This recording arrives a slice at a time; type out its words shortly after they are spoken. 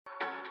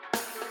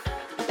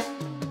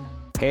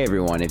Hey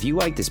everyone, if you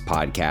like this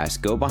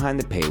podcast, go behind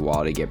the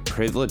paywall to get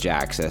privileged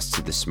access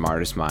to the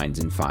smartest minds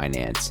in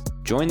finance.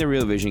 Join the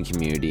Real Vision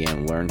community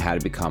and learn how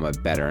to become a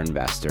better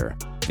investor.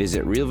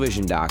 Visit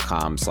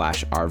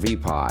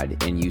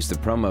realvision.com/RVPod and use the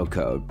promo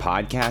code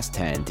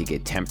podcast10 to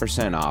get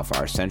 10% off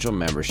our essential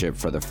membership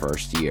for the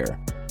first year.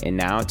 And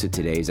now to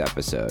today's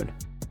episode.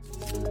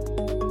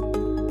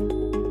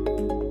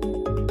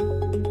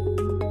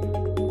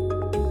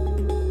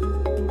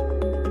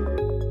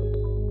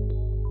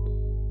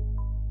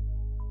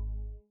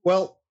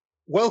 Well,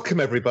 welcome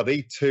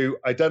everybody to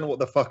I Don't Know What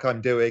the Fuck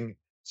I'm Doing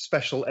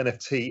special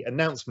NFT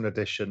announcement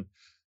edition.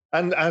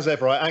 And as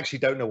ever, I actually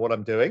don't know what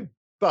I'm doing,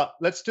 but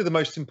let's do the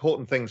most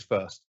important things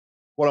first.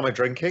 What am I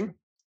drinking?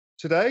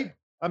 Today,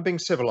 I'm being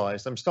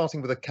civilized. I'm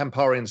starting with a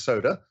Campari and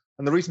soda.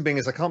 And the reason being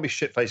is I can't be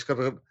shit-faced.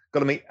 Got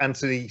to meet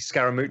Anthony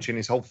Scaramucci and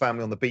his whole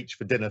family on the beach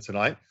for dinner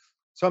tonight.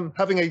 So I'm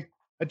having a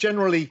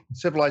generally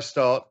civilized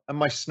start, and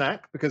my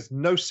snack, because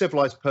no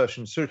civilized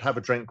person should have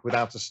a drink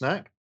without a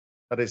snack.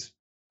 That is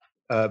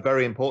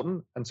very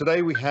important. And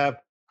today we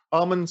have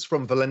almonds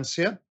from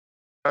Valencia.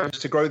 I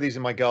used to grow these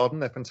in my garden.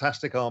 They're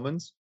fantastic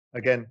almonds.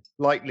 Again,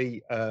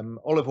 lightly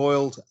olive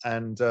oiled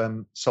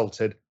and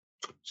salted.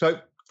 So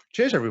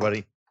cheers,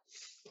 everybody.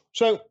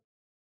 So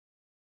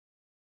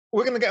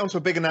we're going to get onto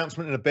a big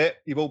announcement in a bit.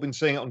 You've all been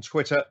seeing it on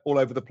Twitter all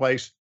over the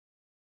place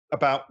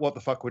about what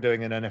the fuck we're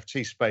doing in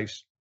NFT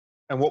space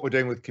and what we're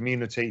doing with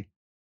community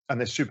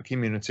and this super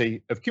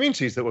community of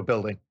communities that we're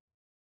building.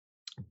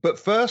 But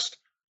first,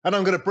 and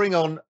I'm going to bring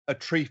on a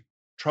tree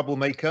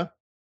troublemaker,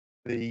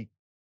 the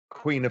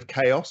queen of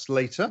chaos,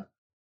 later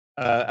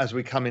as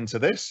we come into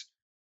this.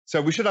 So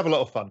we should have a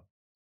lot of fun.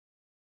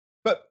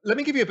 But let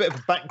me give you a bit of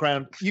a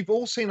background. You've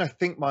all seen, I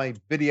think, my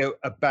video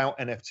about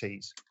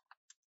NFTs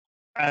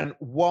and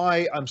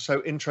why I'm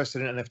so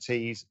interested in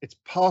NFTs. It's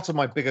part of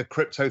my bigger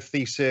crypto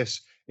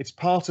thesis. It's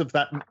part of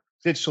that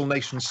digital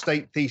nation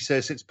state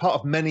thesis. It's part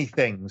of many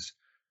things.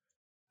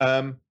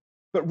 But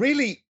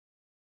really,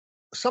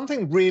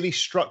 something really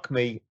struck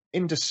me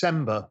in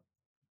December.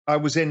 I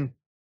was in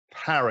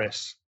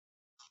Paris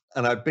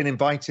and I'd been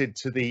invited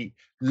to the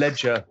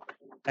Ledger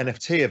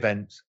NFT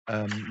event,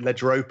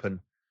 Ledger Open.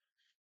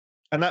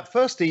 And that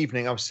first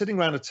evening, I was sitting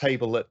around a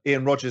table at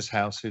Ian Rogers'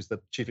 house, who's the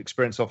chief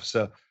experience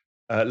officer,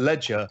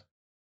 Ledger.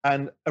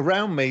 And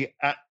around me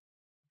at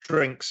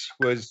drinks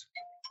was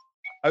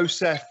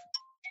OSEF,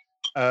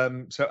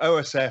 so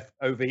OSF,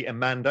 OV, and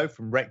Mando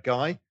from Rec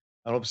Guy.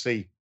 And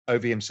obviously,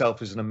 OV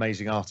himself is an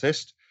amazing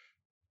artist.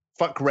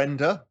 Fuck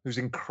Render, who's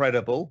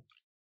incredible.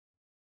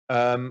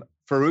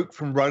 Farouk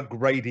from Rug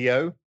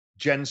Radio,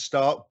 Jen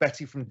Stark,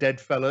 Betty from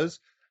Deadfellas,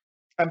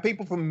 and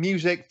people from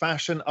music,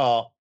 fashion,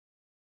 art,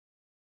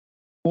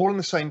 all in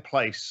the same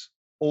place,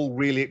 all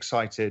really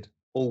excited,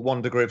 all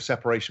one degree of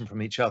separation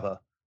from each other.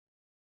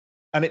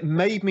 And it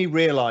made me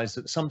realize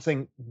that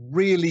something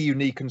really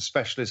unique and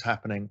special is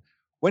happening.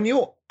 When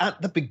you're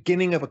at the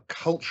beginning of a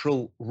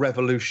cultural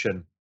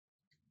revolution,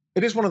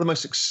 it is one of the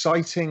most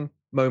exciting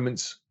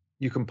moments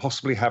you can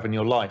possibly have in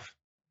your life.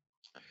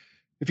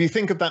 If you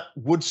think of that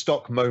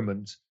Woodstock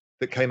moment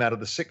that came out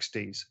of the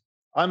 60s,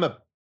 I'm a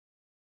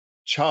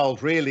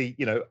child really,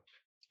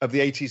 of the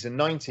 80s and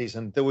 90s,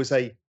 and there was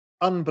a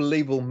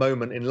unbelievable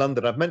moment in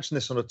London. I've mentioned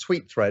this on a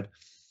tweet thread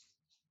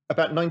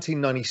about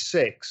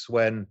 1996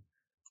 when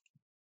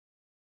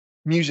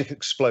music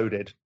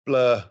exploded.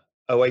 Blur,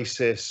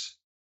 Oasis,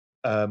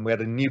 we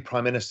had a new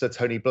Prime Minister,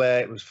 Tony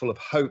Blair. It was full of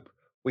hope.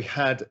 We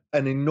had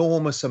an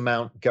enormous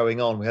amount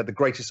going on. We had the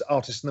greatest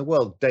artist in the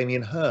world,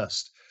 Damien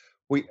Hirst.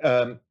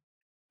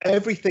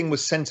 Everything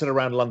was centered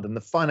around London,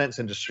 the finance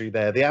industry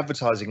there, the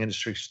advertising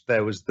industry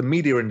there, was the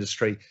media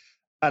industry.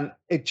 And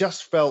it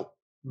just felt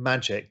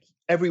magic.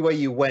 Everywhere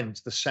you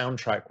went, the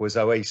soundtrack was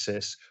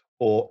Oasis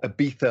or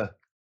Ibiza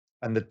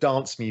and the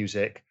dance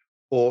music,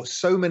 or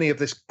so many of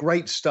this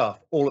great stuff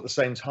all at the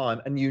same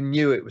time. And you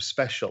knew it was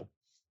special.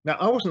 Now,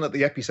 I wasn't at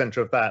the epicenter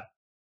of that,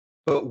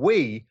 but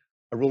we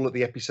are all at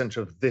the epicenter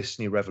of this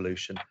new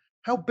revolution.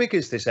 How big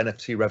is this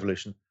NFT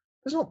revolution?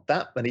 There's not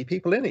that many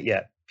people in it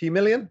yet, a few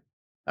million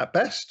at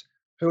best,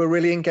 who are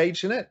really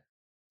engaged in it.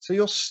 So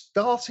you're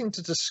starting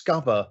to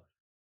discover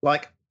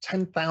like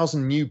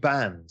 10,000 new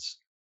bands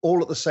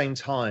all at the same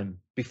time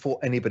before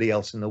anybody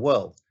else in the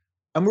world.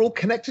 And we're all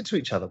connected to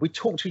each other. We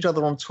talk to each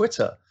other on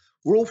Twitter.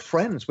 We're all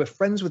friends. We're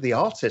friends with the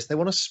artists. They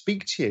want to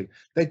speak to you.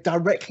 They're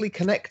directly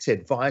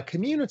connected via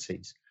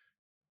communities.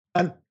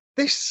 And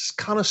this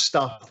kind of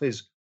stuff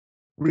is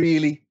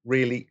really,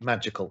 really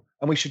magical.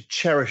 And we should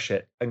cherish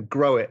it and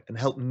grow it and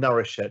help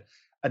nourish it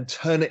and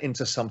turn it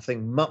into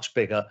something much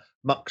bigger,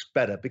 much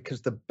better,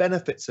 because the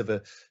benefits of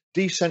a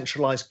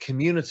decentralized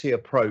community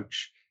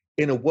approach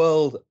in a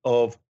world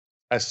of,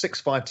 as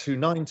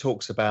 6529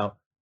 talks about,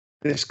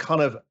 this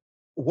kind of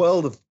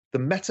world of the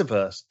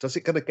metaverse, does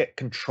it going to get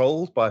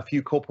controlled by a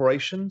few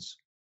corporations?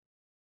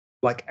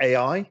 Like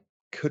AI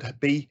could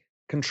be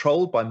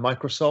controlled by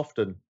Microsoft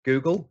and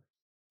Google?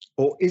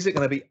 Or is it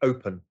going to be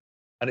open?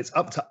 And it's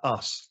up to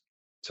us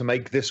to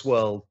make this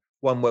world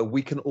one where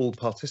we can all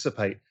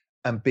participate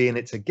and be in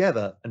it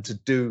together and to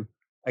do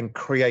and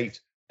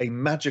create a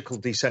magical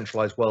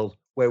decentralized world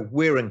where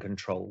we're in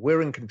control.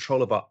 We're in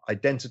control of our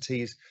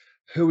identities,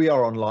 who we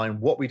are online,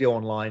 what we do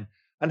online,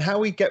 and how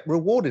we get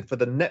rewarded for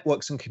the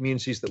networks and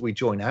communities that we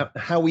join,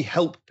 how we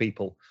help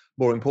people,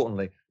 more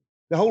importantly.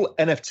 The whole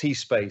NFT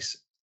space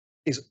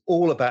is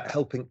all about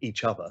helping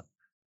each other.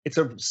 It's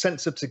a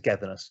sense of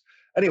togetherness.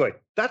 Anyway,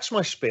 that's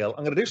my spiel.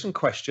 I'm going to do some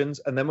questions,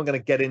 and then we're going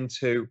to get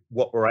into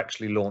what we're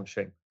actually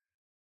launching.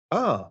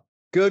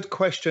 Good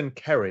question,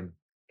 Kerim.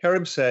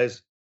 Kerim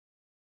says,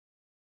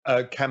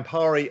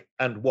 Campari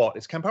and what?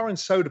 It's Campari and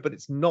soda, but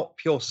it's not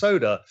pure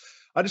soda.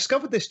 I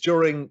discovered this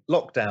during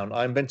lockdown.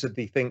 I invented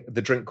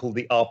the drink called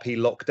the RP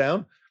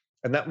Lockdown,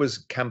 and that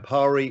was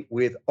Campari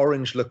with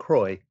orange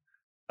LaCroix.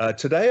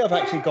 Today, I've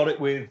actually got it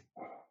with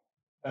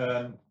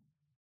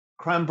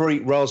cranberry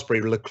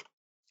raspberry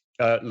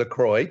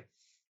LaCroix.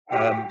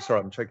 Sorry,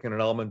 I'm choking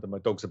an almond, and my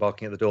dogs are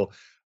barking at the door.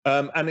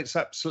 And it's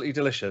absolutely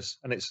delicious,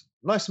 and it's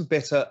nice and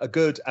bitter, a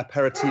good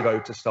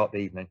aperitivo to start the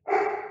evening.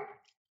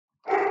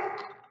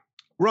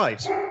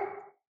 Right.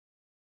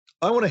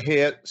 I want to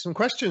hear some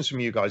questions from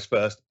you guys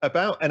first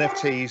about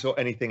NFTs or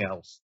anything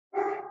else.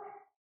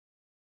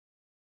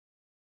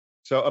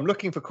 So I'm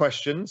looking for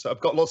questions.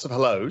 I've got lots of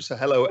hellos. So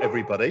hello,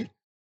 everybody.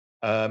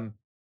 Why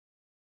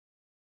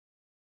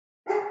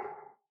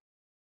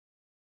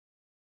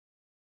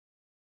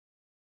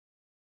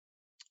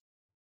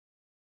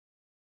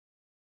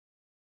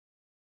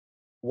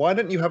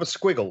don't you have a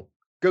squiggle?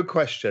 Good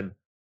question.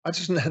 I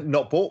just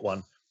not bought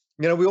one.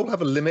 You know, we all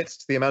have a limit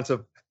to the amount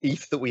of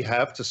ETH that we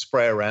have to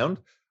spray around.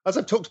 As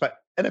I've talked about,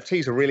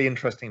 NFTs are really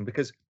interesting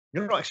because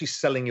you're not actually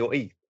selling your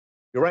ETH.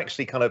 You're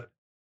actually kind of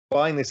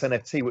buying this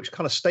NFT, which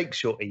kind of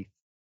stakes your ETH.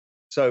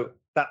 So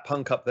that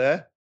punk up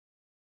there,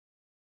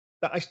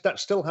 that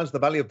still has the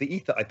value of the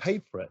ETH that I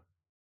paid for it.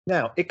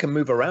 Now, it can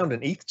move around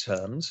in ETH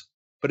terms,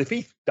 but if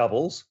ETH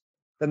doubles,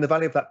 then the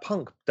value of that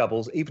punk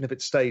doubles, even if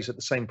it stays at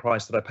the same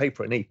price that I paid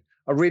for it in ETH.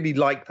 I really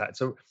like that.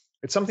 So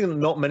it's something that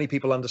not many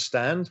people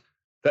understand,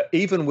 that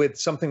even with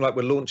something like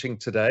we're launching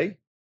today,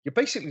 you're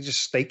basically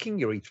just staking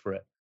your ETH for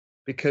it,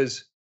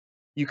 because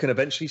you can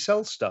eventually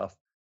sell stuff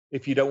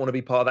if you don't want to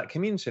be part of that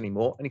community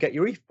anymore and you get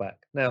your ETH back.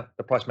 Now,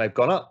 the price may have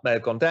gone up, may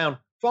have gone down,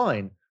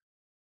 fine,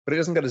 but it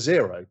doesn't go to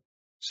zero.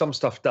 Some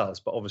stuff does,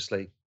 but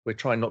obviously we're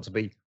trying not to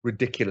be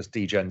ridiculous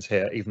degens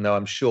here, even though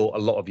I'm sure a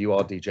lot of you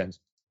are degens.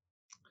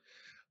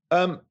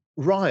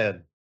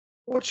 Ryan,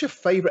 what's your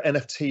favorite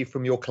NFT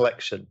from your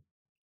collection?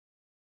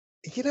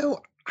 You know,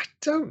 I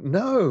don't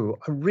know.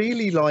 I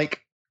really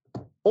like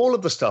all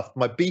of the stuff.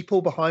 My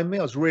Beeple behind me,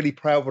 I was really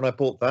proud when I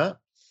bought that.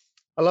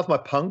 I love my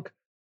punk.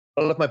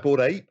 I love my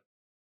Bored Ape.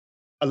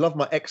 I love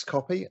my X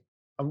copy.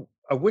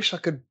 I wish I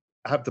could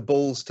have the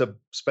balls to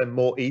spend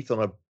more ETH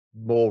on a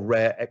more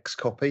rare X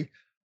copy,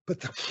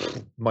 but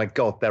my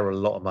God, they're a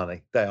lot of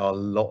money. They are a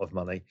lot of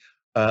money.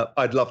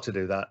 I'd love to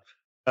do that.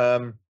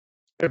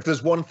 If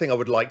there's one thing I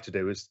would like to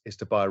do is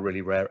to buy a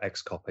really rare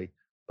X copy,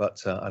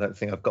 but I don't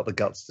think I've got the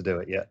guts to do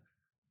it yet.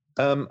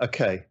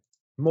 Okay,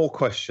 more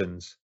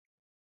questions.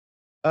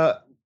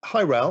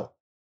 Hi, Raoul.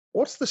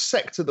 What's the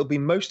sector that'll be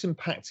most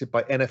impacted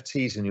by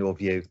NFTs in your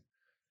view?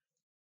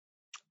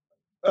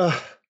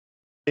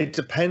 It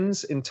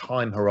depends in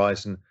time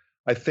horizon.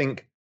 I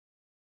think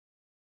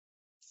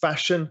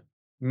fashion,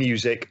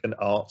 music, and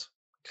art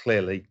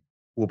clearly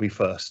will be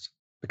first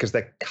because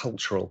they're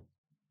cultural.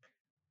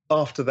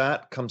 After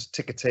that comes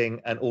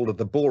ticketing and all of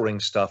the boring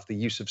stuff, the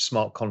use of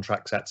smart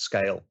contracts at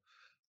scale.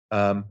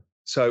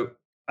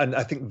 And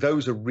I think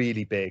those are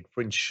really big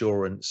for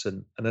insurance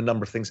and a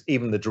number of things,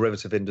 even the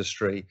derivative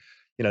industry,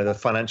 you know, the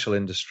financial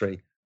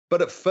industry.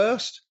 But at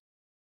first,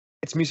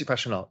 it's music,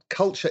 fashion, art.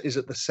 Culture is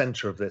at the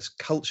center of this.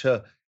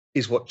 Culture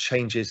is what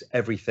changes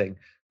everything.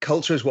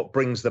 Culture is what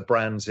brings the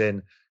brands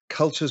in.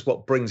 Culture is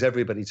what brings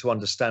everybody to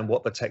understand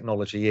what the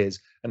technology is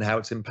and how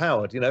it's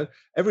empowered. You know,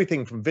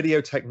 everything from video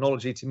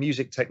technology to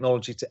music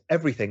technology to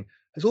everything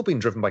has all been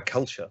driven by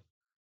culture.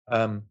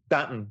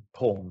 That and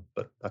porn,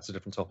 but that's a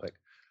different topic.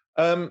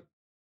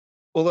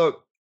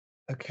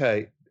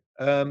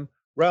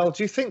 Raoul,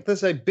 do you think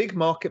there's a big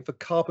market for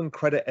carbon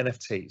credit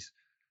NFTs?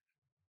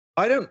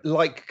 I don't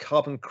like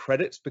carbon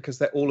credits because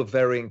they're all of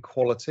varying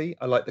quality.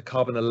 I like the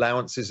carbon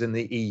allowances in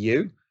the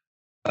EU,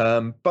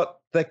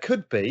 but there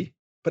could be.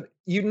 But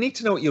you need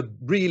to know what you're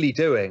really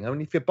doing. I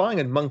mean, if you're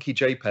buying a monkey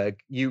JPEG,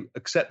 you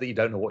accept that you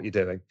don't know what you're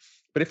doing.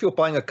 But if you're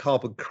buying a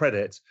carbon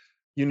credit,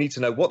 you need to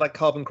know what that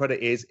carbon credit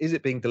is. Is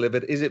it being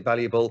delivered? Is it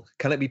valuable?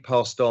 Can it be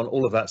passed on?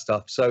 All of that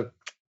stuff. So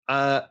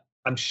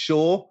I'm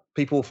sure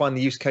people will find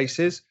the use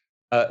cases.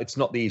 It's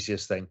not the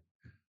easiest thing.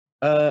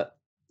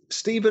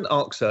 Stephen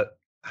asks,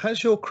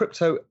 has your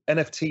crypto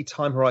NFT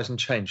time horizon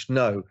changed?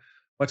 No,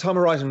 my time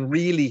horizon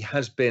really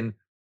has been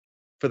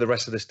for the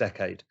rest of this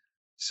decade.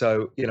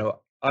 So, you know,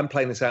 I'm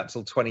playing this out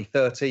till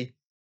 2030.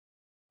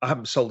 I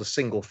haven't sold a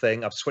single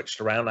thing. I've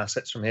switched around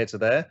assets from here to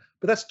there,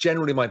 but that's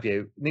generally my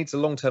view. It needs a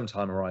long-term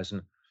time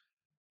horizon.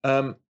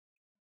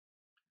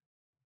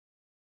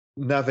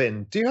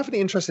 Navin, do you have any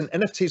interest in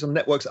NFTs on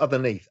networks other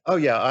than ETH? Oh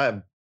yeah, I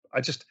am.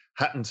 I just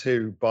happen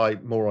to buy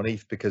more on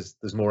ETH because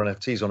there's more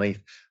NFTs on ETH.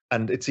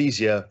 and it's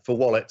easier for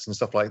wallets and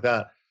stuff like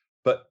that.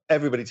 But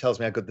everybody tells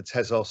me how good the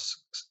Tezos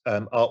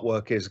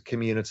artwork is,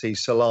 community,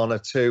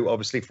 Solana too,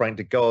 obviously Frank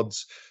de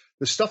Gods.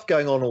 There's stuff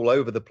going on all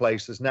over the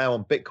place. There's now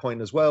on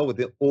Bitcoin as well with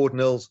the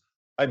ordinals.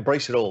 I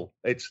embrace it all.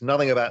 It's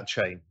nothing about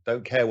chain.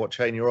 Don't care what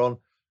chain you're on.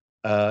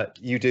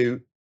 You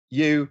do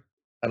you,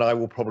 and I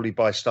will probably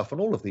buy stuff on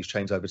all of these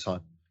chains over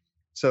time.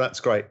 So that's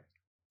great.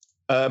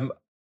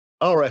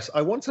 RS,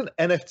 I want an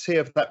NFT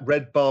of that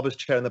red barber's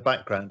chair in the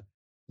background.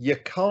 You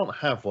can't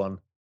have one,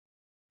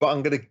 but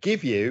I'm going to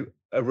give you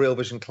a Real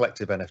Vision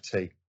Collective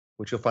NFT,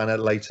 which you'll find out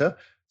later.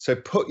 So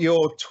put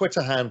your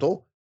Twitter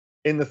handle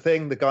in the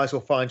thing. The guys will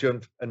find you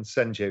and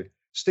send you.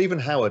 Stephen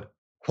Howard,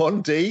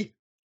 1D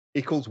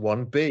equals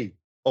 1B.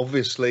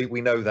 Obviously,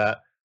 we know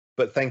that,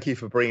 but thank you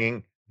for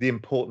bringing the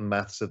important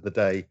maths of the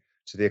day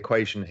to the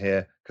equation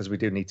here, because we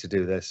do need to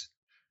do this.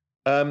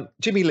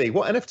 Jimmy Lee,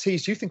 what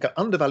NFTs do you think are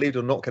undervalued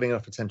or not getting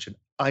enough attention?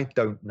 I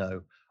don't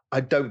know.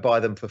 I don't buy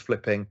them for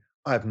flipping.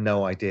 I have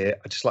no idea.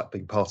 I just like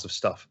being part of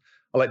stuff.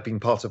 I like being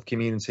part of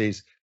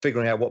communities,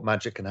 figuring out what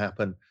magic can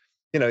happen.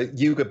 You know,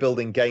 Yuga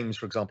building games,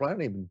 for example. I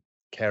don't even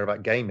care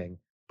about gaming,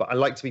 but I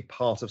like to be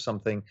part of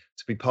something,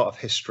 to be part of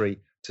history,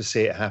 to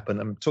see it happen.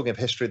 I'm talking of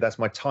history. That's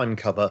my time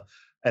cover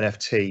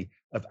NFT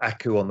of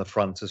Aku on the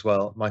front as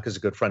well. Micah's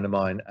a good friend of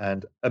mine,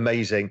 and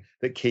amazing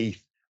that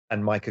Keith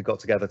and Micah got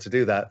together to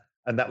do that.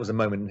 And that was a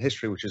moment in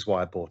history, which is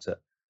why I bought it.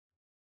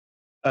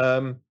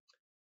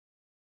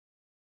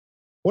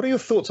 What are your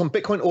thoughts on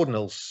Bitcoin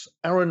ordinals?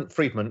 Aaron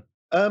Friedman.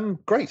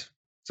 Great.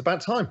 It's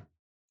about time.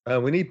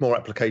 We need more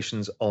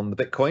applications on the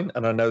Bitcoin,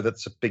 and I know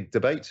that's a big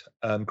debate.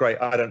 Great.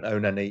 I don't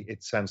own any.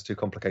 It sounds too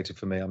complicated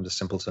for me. I'm just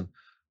simpleton.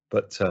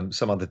 But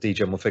some other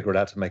DJ will figure it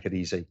out to make it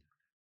easy.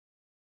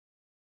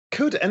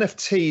 Could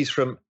NFTs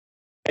from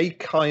A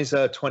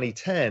Kaiser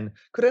 2010,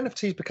 could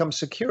NFTs become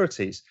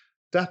securities?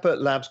 Dapper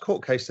Labs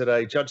court case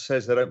today. Judge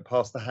says they don't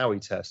pass the Howey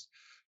test.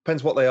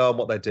 Depends what they are and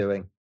what they're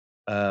doing.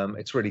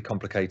 It's really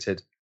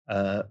complicated.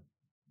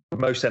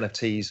 Most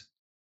NFTs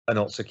are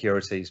not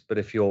securities, but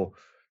if you're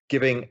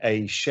giving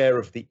a share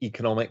of the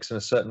economics in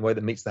a certain way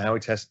that meets the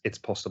Howey test, it's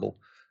possible.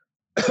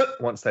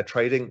 Once they're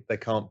trading, they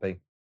can't be.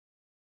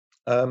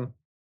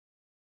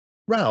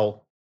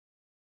 Raoul,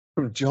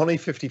 from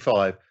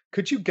Johnny55,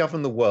 could you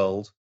govern the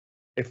world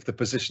if the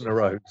position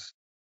arose?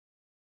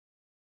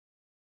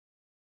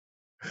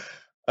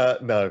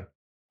 No,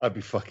 I'd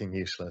be fucking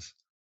useless.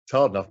 It's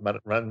hard enough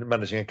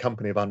managing a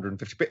company of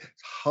 150, but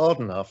it's hard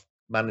enough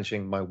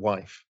managing my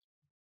wife,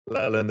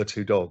 let alone the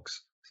 2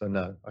 dogs. So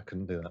no, I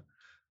couldn't do that.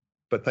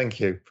 But thank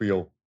you for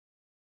your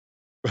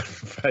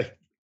faith.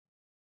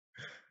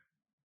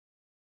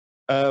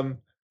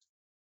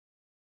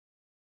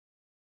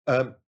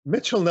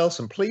 Mitchell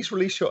Nelson, please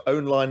release your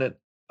own line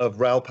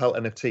of Raoul Pal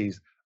NFTs.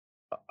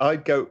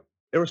 I'd go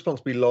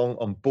irresponsibly long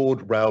on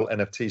board Raoul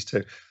NFTs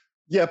too.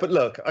 Yeah, but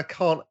look, I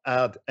can't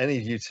add any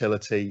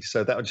utility,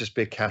 so that would just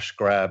be a cash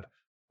grab.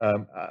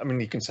 I mean,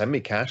 you can send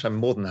me cash. I'm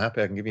more than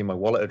happy. I can give you my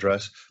wallet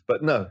address.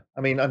 But no,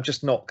 I mean, I'm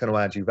just not going to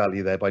add you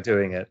value there by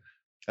doing it,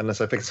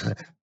 unless I think.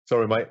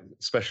 Sorry, my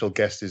special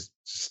guest is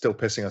still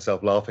pissing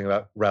herself laughing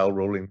about Raoul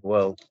ruling the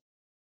world.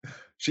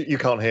 You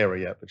can't hear her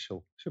yet, but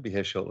she'll be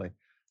here shortly.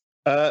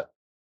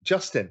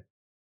 Justin,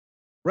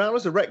 Raoul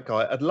is a rec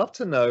guy. I'd love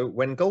to know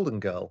when Golden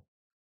Girl.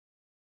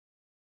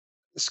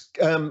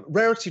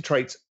 Rarity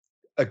traits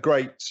are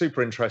great,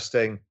 super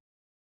interesting.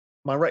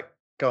 My rec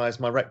guy is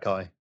my rec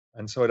guy,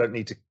 and so I don't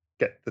need to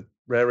get the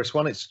rarest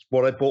one. It's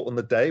what I bought on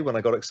the day when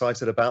I got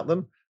excited about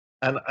them,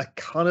 and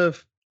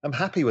I'm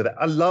happy with it.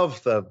 I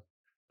love the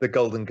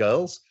Golden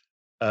Girls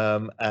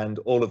and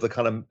all of the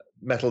kind of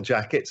metal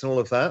jackets and all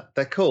of that.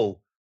 They're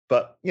cool,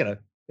 but you know,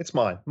 it's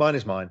mine. Mine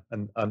is mine,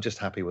 and I'm just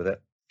happy with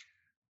it.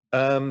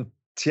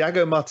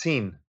 Tiago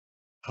Martin,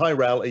 hi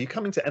Raoul, are you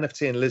coming to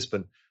NFT in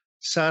Lisbon?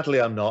 Sadly,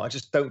 I'm not. I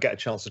just don't get a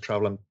chance to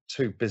travel. I'm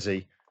too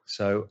busy,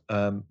 so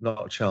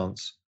not a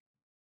chance.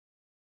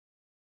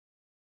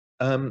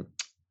 Well,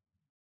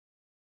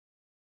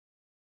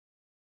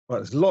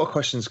 there's a lot of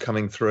questions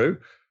coming through.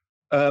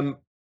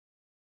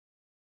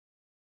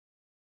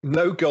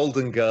 No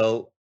Golden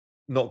Girl,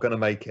 not going to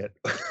make it.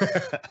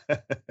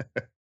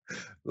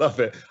 Love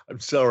it. I'm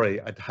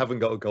sorry, I haven't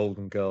got a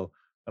Golden Girl,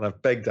 and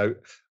I've begged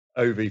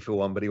Ovi for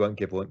one, but he won't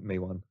give me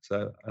one.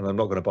 So, and I'm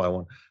not going to buy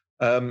one.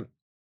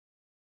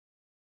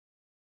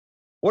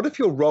 What if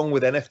you're wrong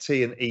with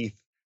NFT and ETH,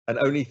 and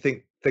only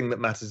thing that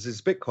matters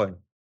is Bitcoin?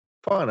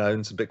 Fine, I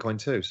own some Bitcoin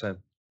too, so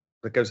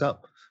that goes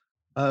up.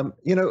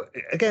 You know,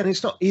 again,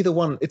 it's not either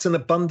one. It's an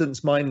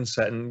abundance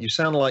mindset, and you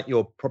sound like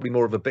you're probably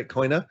more of a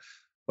Bitcoiner.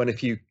 When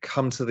if you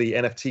come to the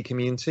NFT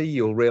community,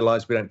 you'll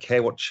realize we don't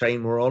care what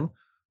chain we're on.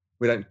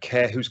 We don't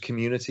care whose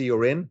community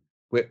you're in.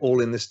 We're all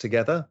in this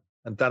together,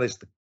 and that is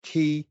the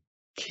key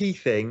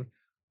thing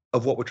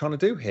of what we're trying to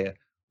do here.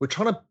 We're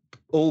trying to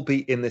all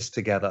be in this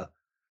together.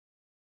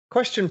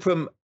 Question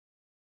from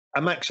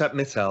Amakshat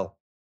Mittal.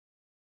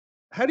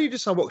 How do you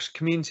decide what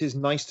community is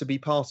nice to be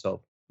part of?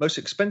 Most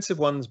expensive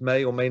ones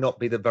may or may not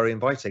be very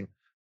inviting.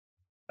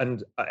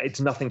 And it's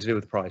nothing to do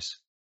with price.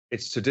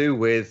 It's to do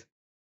with,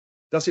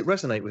 does it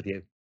resonate with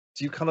you?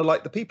 Do you kind of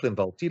like the people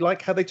involved? Do you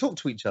like how they talk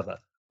to each other?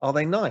 Are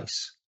they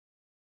nice?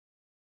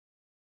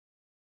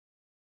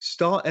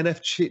 Start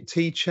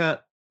NFT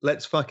chat.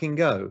 Let's fucking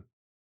go.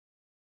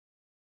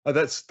 Oh,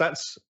 that's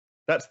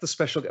the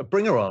special.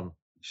 Bring her on.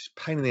 She's a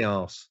pain in the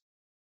ass.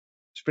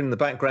 She's been in the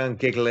background,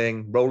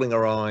 giggling, rolling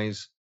her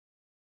eyes.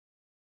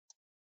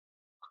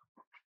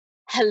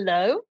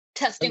 Hello,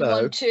 testing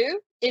Hello. 1 2.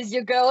 Is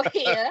your girl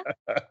here?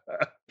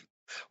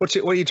 What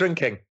are you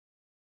drinking?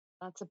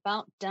 That's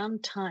about damn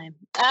time.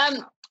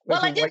 Where's Well,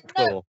 I your didn't White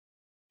know. Claw?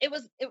 It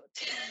was. Do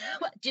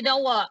you know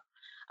what?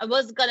 I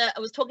was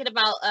talking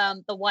about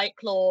the White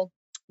Claw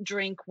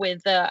drink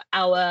with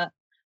our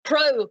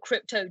pro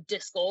crypto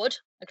Discord.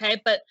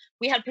 Okay, but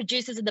we had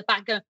producers in the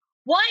back going,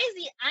 "Why is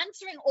he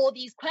answering all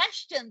these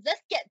questions?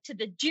 Let's get to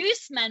the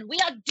juice, man. We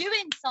are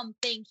doing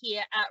something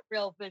here at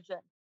Real Vision."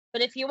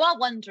 But if you are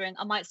wondering,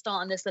 I might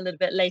start on this a little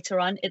bit later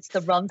on. It's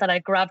the rum that I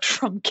grabbed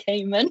from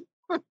Cayman.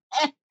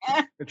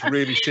 It's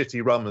really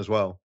shitty rum as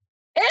well.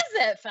 Is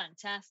it?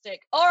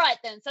 Fantastic. All right,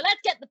 then. So let's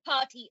get the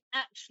party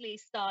actually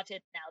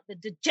started now. The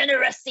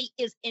degeneracy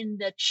is in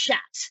the chat.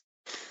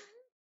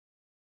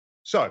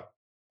 So,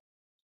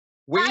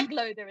 Flag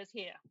loader is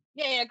here.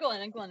 Yeah, go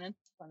on then.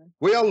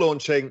 We are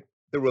launching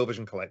the Real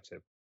Vision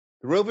Collective.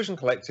 The Real Vision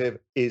Collective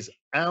is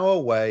our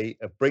way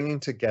of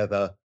bringing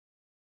together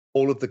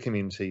all of the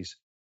communities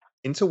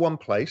into one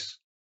place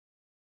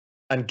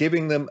and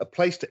giving them a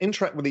place to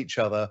interact with each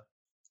other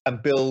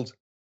and build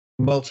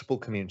multiple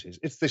communities.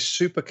 It's this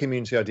super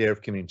community idea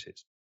of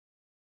communities.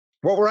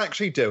 What we're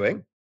actually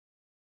doing,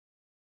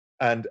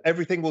 and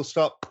everything will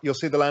start, you'll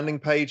see the landing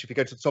page. If you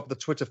go to the top of the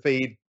Twitter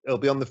feed, it'll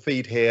be on the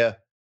feed here.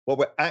 What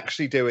we're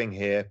actually doing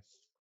here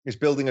is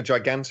building a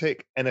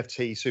gigantic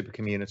NFT super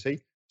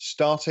community,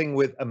 starting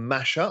with a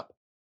mashup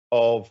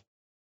of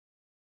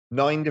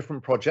 9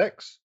 different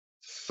projects,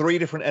 3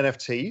 different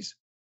NFTs.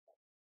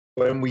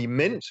 When we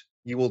mint,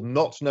 you will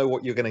not know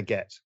what you're going to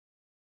get.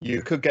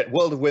 You could get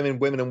World of Women,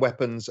 Women and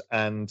Weapons,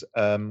 and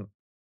I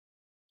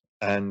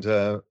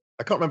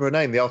can't remember her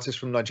name, the artist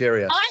from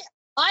Nigeria.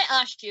 I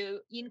asked you,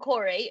 Yin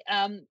Corey.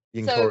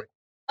 Corey.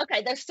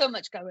 Okay, there's so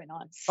much going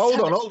on. Hold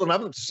on. I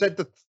haven't said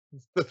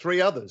the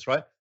 3 others,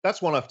 right?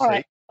 That's one I've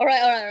seen. All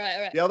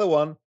right. The other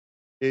one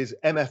is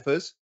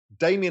MFers,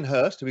 Damien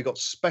Hirst, who we got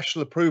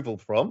special approval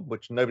from,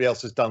 which nobody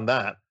else has done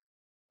that,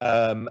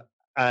 and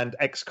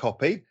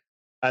Xcopy.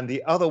 And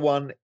the other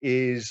one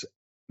is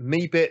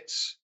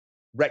Meebits,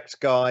 Wrecked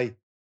Guy,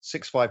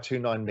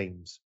 6529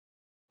 Memes.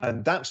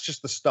 And that's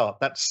just the start.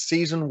 That's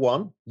season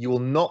 1. You will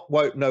not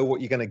know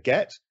what you're going to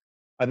get.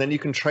 And then you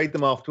can trade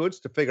them afterwards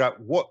to figure out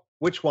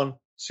which one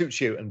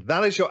suits you. And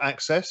that is your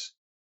access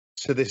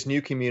to this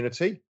new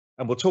community.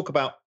 And we'll talk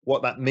about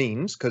what that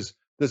means, because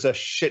there's a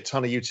shit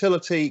ton of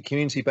utility,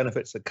 community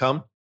benefits that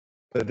come.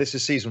 But this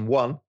is season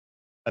 1,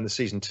 and the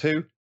season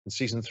 2, and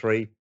season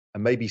 3,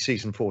 and maybe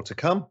season 4 to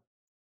come.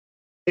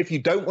 If you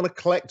don't want to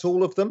collect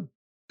all of them,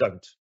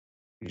 don't.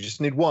 You just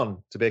need 1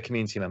 to be a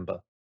community member.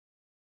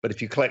 But if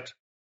you collect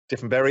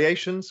different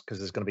variations, because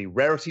there's going to be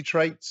rarity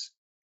traits,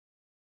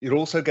 you're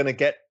also going to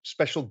get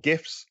special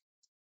gifts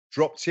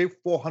dropped to you.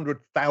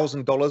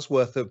 $400,000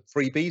 worth of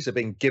freebies are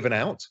being given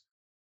out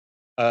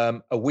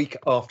a week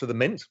after the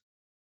mint,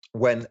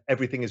 when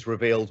everything is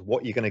revealed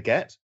what you're going to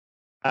get.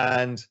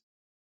 And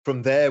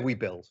from there we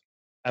build.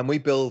 And we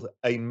build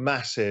a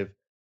massive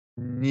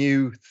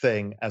new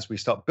thing as we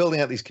start building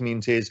out these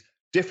communities.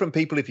 Different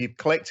people, if you've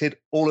collected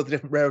all of the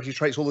different rarity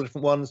traits, all the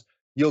different ones,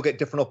 you'll get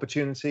different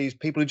opportunities.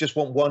 People who just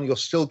want one, you'll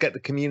still get the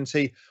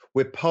community.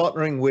 We're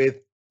partnering with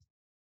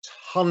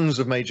tons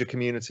of major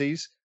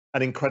communities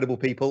and incredible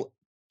people.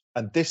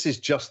 And this is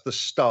just the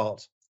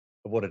start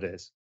of what it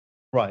is.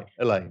 Right,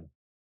 Elaine.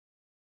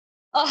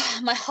 Oh,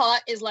 my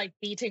heart is like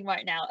beating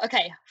right now.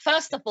 Okay,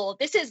 first of all,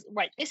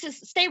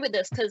 stay with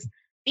us, because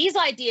these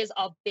ideas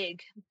are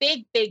big.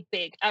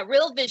 At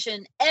Real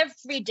Vision,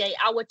 every day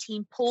our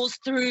team pulls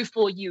through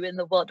for you in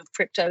the world of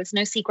crypto. It's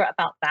no secret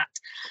about that.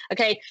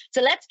 Okay,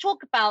 so let's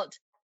talk about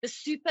the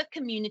super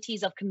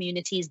communities of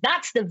communities.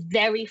 That's the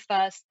very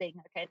first thing,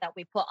 okay, that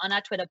we put on our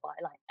Twitter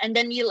byline. And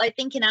then you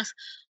can ask,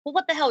 well,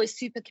 what the hell is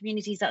super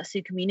communities that are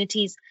super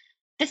communities?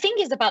 The thing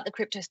is about the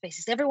crypto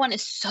spaces, everyone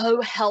is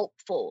so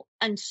helpful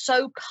and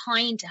so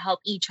kind to help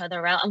each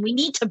other out. And we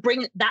need to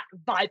bring that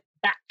vibe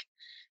back.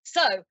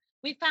 So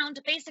we found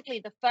basically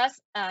the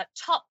first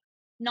top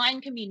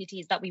 9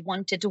 communities that we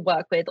wanted to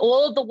work with,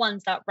 all the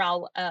ones that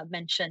Raoul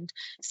mentioned.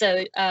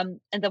 So, and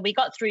then we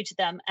got through to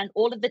them, and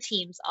all of the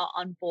teams are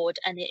on board,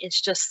 and it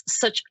is just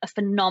such a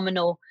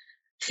phenomenal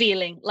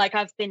feeling. Like,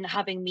 I've been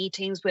having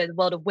meetings with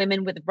World of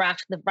Women, with Raph.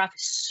 The Raph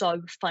is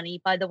so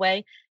funny, by the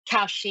way.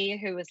 Kashi,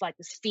 who is like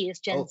this fierce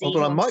Gen Z. Hold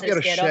on, I might be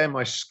able to share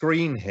my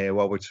screen here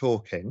while we're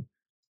talking,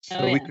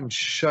 so we can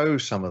show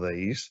some of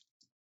these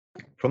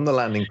from the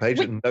landing page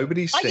that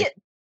nobody's seen.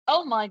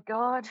 Oh my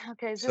God.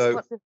 Okay. Is this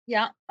what this,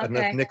 yeah.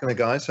 Okay. Nick and the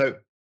guy. So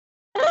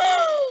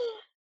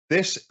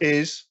this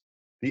is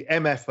the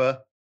MFer,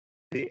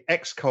 the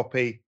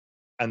Xcopy,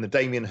 and the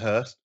Damien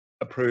Hirst,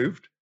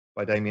 approved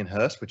by Damien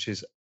Hirst, which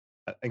is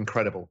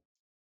incredible.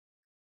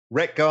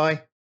 Wreck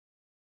Guy,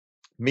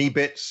 Me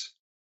Bits,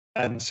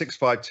 and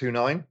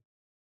 6529.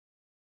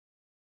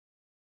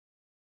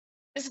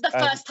 This is the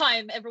first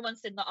time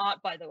everyone's seen the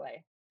art, by the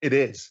way. It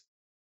is.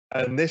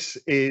 And this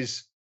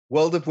is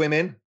World of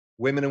Women,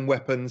 Women and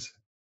Weapons,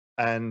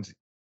 and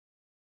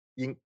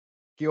Yinkore.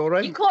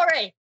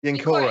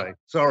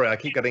 Sorry, I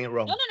keep getting it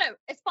wrong. No,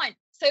 it's fine.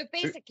 So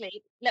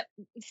basically,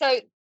 so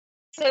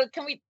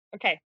can we?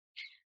 Okay.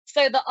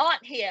 So the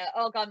art here,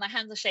 oh God, my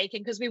hands are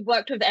shaking because we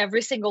worked with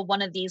every single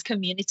one of these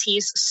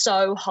communities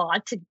so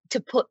hard to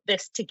put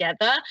this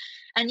together.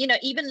 And, you know,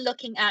 even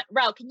looking at,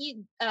 Raoul, can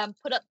you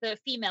put up the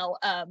female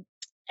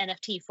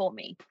NFT for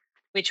me,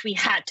 which we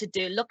had to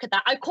do. Look at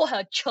that. I call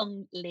her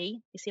Chung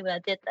Li. You see what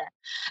I did there?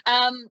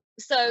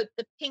 So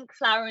the pink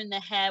flower in the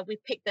hair, we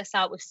picked this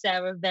out with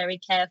Sarah very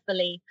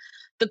carefully.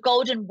 The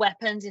golden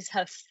weapons is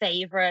her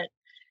favorite.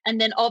 And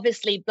then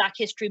obviously Black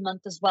History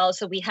Month as well.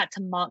 So we had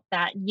to mark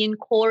that.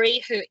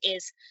 Yinkore, who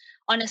is,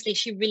 honestly,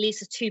 she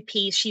releases 2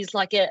 piece. She's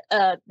like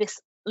this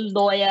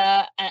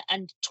lawyer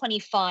and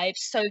 25,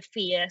 so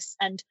fierce.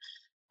 And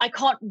I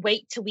can't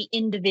wait till we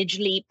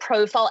individually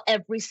profile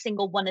every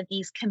single one of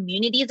these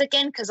communities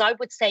again, because I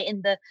would say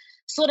in the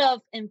sort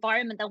of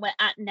environment that we're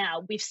at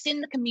now, we've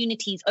seen the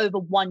communities over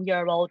 1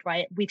 year old,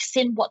 right? We've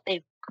seen what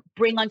they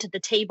bring onto the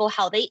table,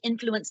 how they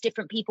influence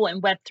different people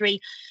in Web3.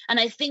 And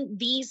I think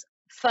these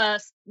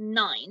first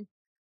 9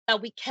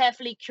 that we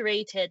carefully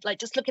curated, like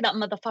just looking at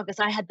motherfuckers,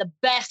 I had the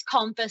best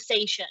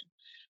conversation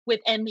with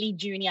Emily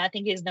Jr., I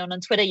think he's known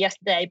on Twitter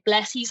yesterday.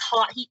 Bless his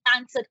heart, he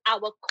answered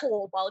our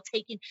call while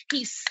taking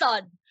his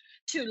son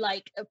to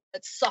like a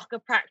soccer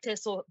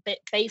practice or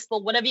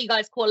baseball, whatever you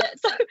guys call it.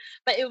 So,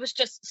 but it was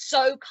just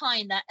so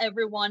kind that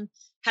everyone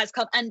has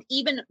come, and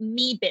even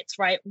Me Bits,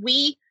 right?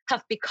 We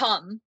have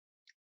become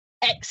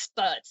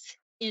experts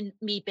in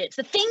Me Bits.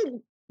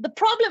 The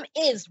problem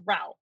is,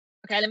 Raoul,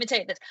 okay, let me tell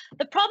you this.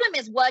 The problem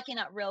is working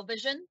at Real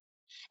Vision.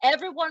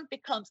 Everyone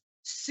becomes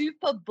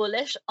super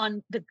bullish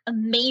on the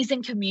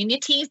amazing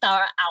communities that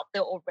are out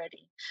there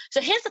already.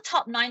 So here's the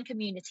top 9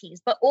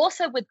 communities, but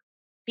also with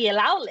the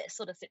allow list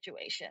sort of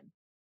situation.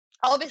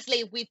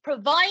 Obviously, we've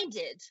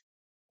provided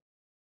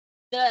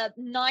the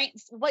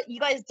 9th. What you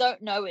guys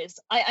don't know is,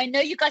 I know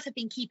you guys have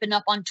been keeping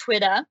up on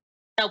Twitter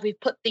that we've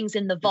put things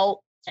in the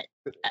vault.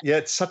 Yeah,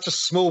 it's such a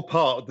small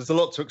part. There's a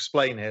lot to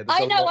explain here.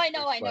 I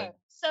know.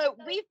 So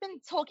we've been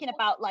talking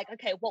about like,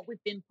 okay, what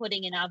we've been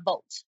putting in our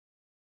vault.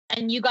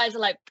 And you guys are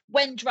like,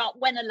 when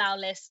allow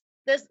list?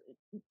 There's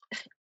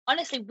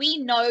honestly, we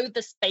know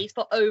the space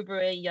for over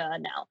a year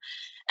now.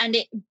 And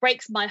it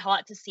breaks my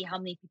heart to see how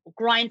many people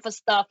grind for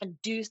stuff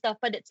and do stuff.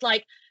 But it's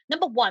like,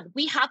 number one,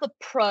 we have a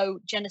pro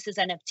Genesis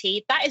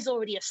NFT. That is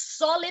already a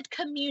solid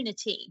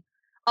community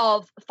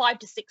of 5,000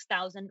 to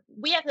 6,000.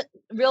 We have a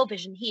Real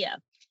Vision here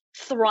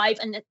thrive,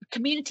 and the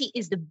community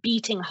is the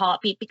beating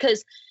heartbeat,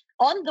 because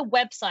on the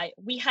website,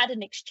 we had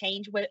an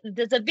exchange where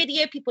there's a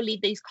video, people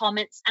leave these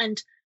comments,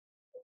 and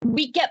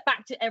we get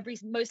back to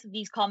most of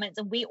these comments,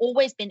 and we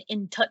always been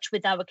in touch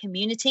with our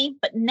community.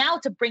 But now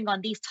to bring on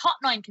these top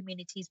 9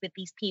 communities with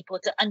these people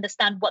to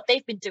understand what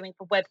they've been doing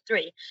for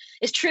Web3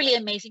 is truly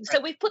amazing. So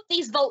we've put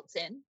these vaults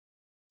in,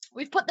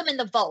 we've put them in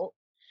the vault,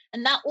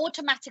 and that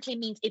automatically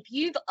means if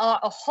you are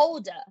a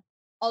holder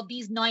of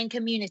these 9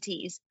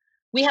 communities,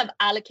 we have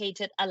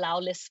allocated allow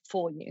lists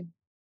for you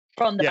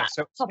from the back.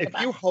 So if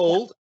you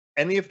hold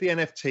any of the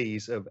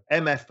NFTs of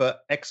MFA,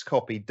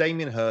 Xcopy,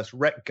 Damien Hirst,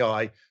 Rec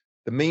Guy,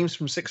 the memes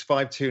from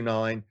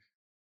 6529,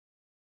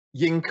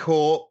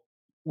 Yinkore,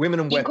 Women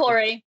and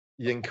Weapons,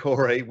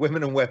 Yinkore,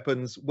 Women and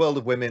Weapons, World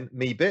of Women,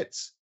 Me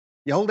Bits.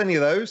 You hold any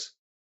of those,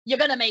 you're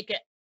gonna make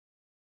it.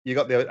 You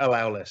got the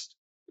allow list.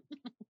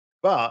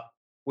 But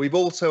we've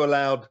also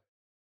allowed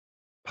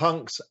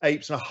punks,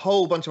 apes, and a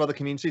whole bunch of other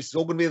communities. It's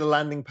all going to be the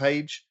landing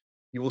page.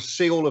 You will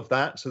see all of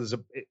that. So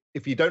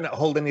if you don't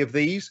hold any of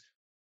these,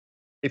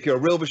 if you're a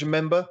Real Vision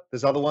member,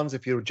 there's other ones.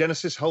 If you're a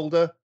Genesis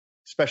holder,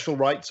 special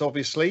rights,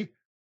 obviously.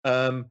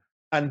 And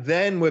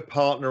then we're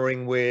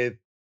partnering with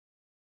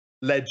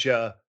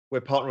Ledger,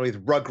 we're partnering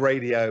with Rug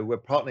Radio, we're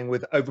partnering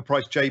with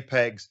Overpriced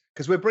JPEGs,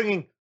 because we're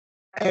bringing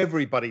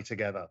everybody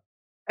together,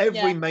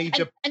 every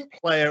major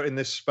player in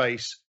this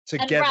space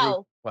together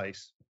in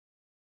place.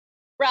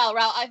 Raoul,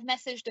 I've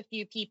messaged a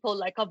few people,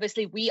 like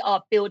obviously we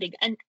are building,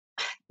 and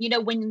you know,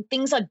 when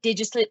things are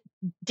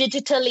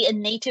digitally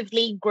and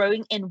natively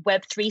growing in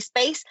Web3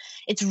 space,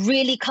 it's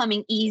really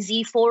coming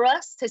easy for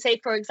us to say,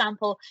 for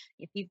example,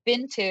 if you've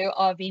been to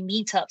RV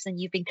meetups and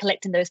you've been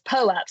collecting those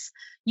POAPs,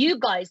 you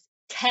guys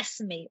test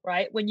me,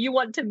 right? When you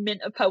want to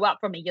mint a POAP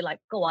from me, you're like,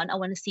 go on, I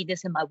want to see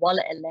this in my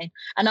wallet, Elaine.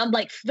 And I'm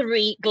like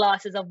 3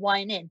 glasses of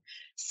wine in.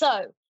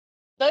 So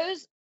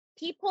those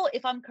people,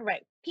 if I'm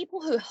correct,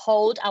 people who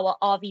hold our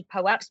RV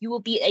POAPs, you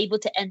will be able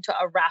to enter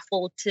a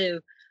raffle to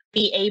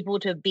be able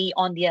to be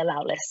on the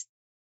allow list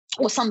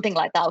or something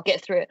like that. I'll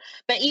get through it.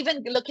 But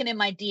even looking in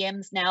my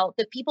DMs now,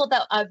 the people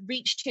that I've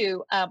reached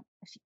to, a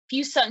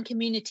few certain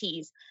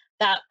communities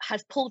that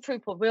has pulled through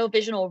for Real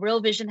Vision, or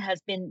Real Vision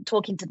has been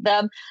talking to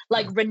them,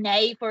 like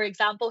Renee, for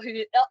example,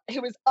 who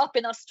is up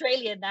in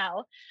Australia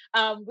now.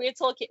 We're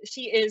talking,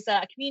 she is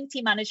a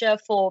community manager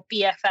for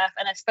BFF,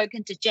 and I've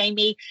spoken to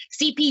Jamie.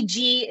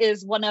 CPG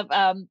is one of,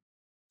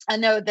 I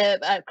know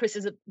that Chris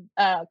is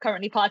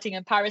currently partying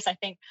in Paris, I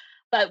think,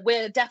 but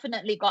we're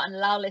definitely got an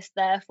allow list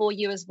there for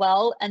you as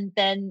well. And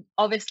then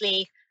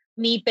obviously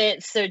Meebit,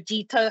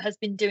 Sergito has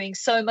been doing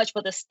so much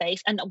for the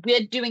space, and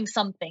we're doing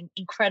something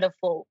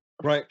incredible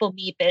for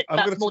Meebit.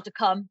 That's more to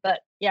come, but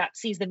yeah,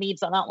 seize the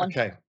Meebs on that one.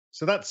 Okay,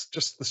 so that's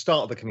just the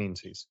start of the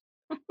communities.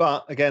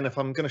 But again, if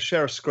I'm going to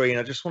share a screen,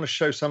 I just want to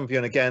show some of you,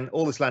 and again,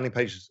 all this landing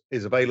page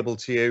is available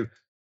to you.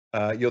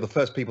 You're the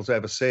first people to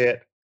ever see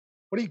it.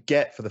 What do you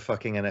get for the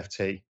fucking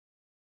NFT?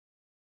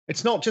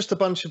 It's not just a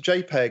bunch of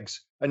JPEGs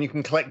and you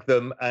can collect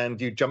them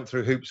and you jump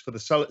through hoops for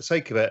the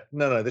sake of it.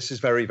 No, this is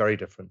very, very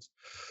different.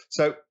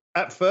 So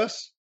at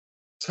first,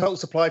 total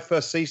supply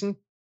first season,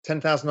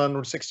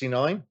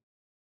 10,969.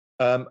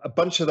 A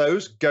bunch of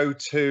those go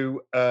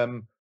to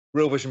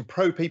Real Vision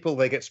Pro people.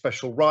 They get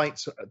special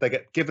rights. They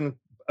get given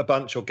a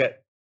bunch or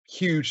get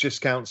huge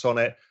discounts on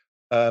it.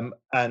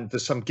 And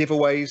there's some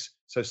giveaways.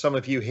 So some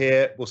of you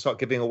here will start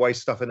giving away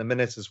stuff in a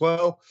minute as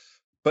well.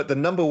 But the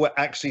number we're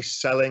actually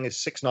selling is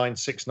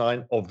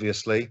 6969,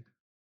 obviously.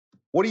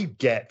 What do you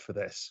get for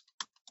this?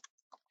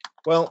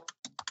 Well,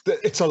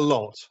 it's a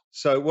lot.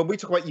 So when we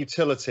talk about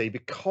utility,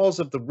 because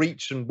of the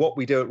reach and what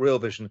we do at Real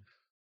Vision,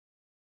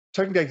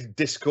 Token Gated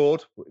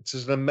Discord, it's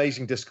an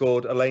amazing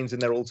Discord. Elaine's in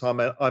there all the time.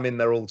 I'm in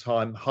there all the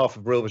time. Half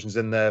of Real Vision's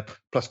in there,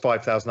 plus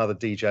 5,000 other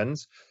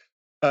DGens.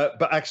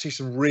 But actually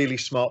some really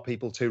smart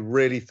people too,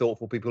 really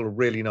thoughtful people who are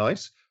really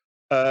nice.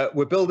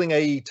 We're building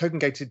a Token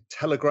Gated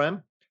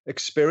Telegram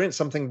experience,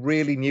 something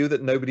really new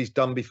that nobody's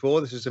done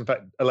before. This is in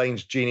fact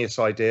Elaine's genius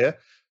idea.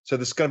 So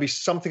there's going to be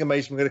something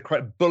amazing. We're going to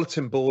create a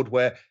bulletin board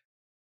where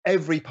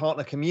every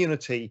partner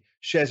community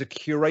shares a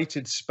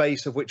curated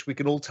space of which we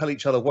can all tell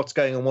each other what's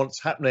going on,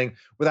 what's happening,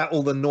 without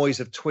all the noise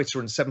of Twitter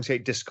and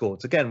 78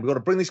 Discords. Again, we've got to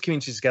bring these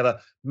communities together,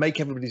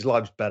 make everybody's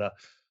lives better.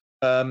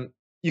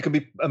 You can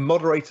be a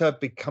moderator,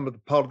 become a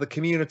part of the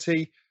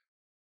community.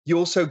 You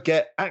also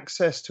get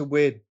access to,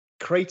 we're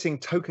creating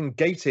token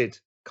gated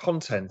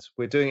content.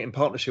 We're doing it in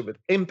partnership with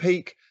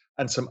Impeak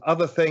and some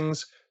other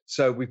things.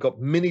 So we've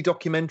got mini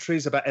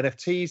documentaries about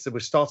NFTs that we're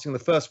starting. The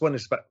first one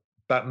is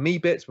about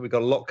Meebits, but we've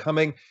got a lot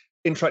coming.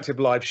 Interactive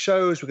live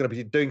shows. We're going to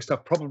be doing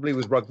stuff probably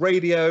with Rug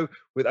Radio,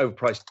 with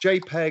overpriced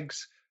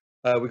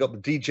JPEGs. We've got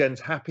the DGens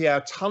Happy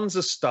Hour, tons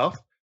of stuff,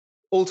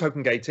 all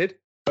token gated,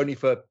 only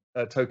for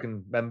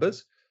token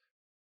members.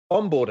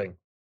 Onboarding.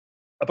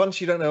 A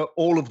bunch you don't know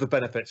all of the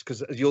benefits,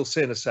 because as you'll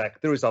see in a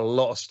sec, there is a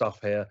lot of stuff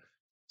here.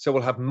 So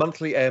we'll have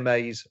monthly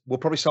AMAs. We'll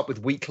probably start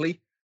with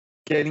weekly,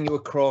 getting you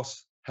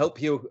across,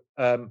 help you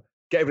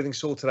get everything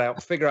sorted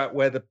out, figure out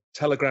where the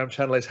Telegram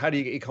channel is, how do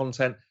you get your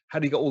content, how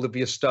do you get all of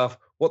your stuff,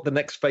 what the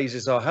next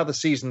phases are, how the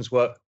seasons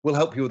work. We'll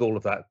help you with all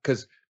of that,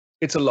 because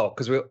it's a lot,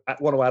 because we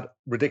want to add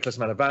ridiculous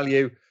amount of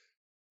value.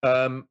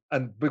 And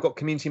we've got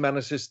community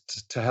managers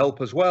to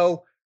help as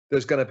well.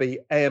 There's going to be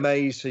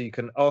AMAs, so you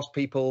can ask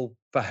people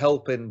for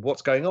help in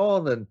what's going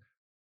on and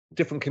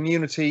different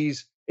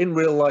communities, in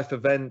real life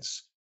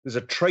events. There's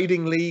a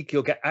trading league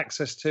you'll get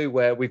access to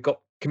where we've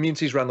got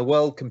communities around the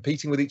world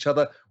competing with each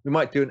other. We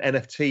might do an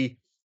NFT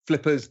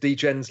Flippers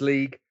DGens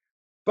league,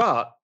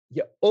 but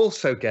you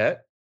also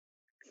get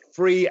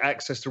free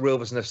access to Real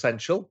Vision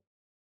Essential.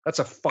 That's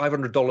a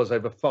 $500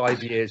 over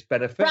 5 years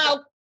benefit.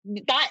 Wow,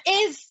 that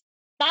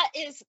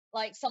is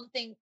like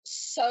something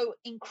so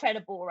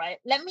incredible, right?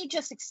 Let me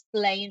just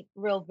explain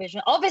Real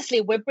Vision. Obviously,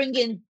 we're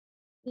bringing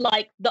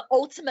like the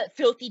ultimate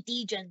filthy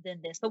DGens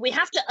in this, but we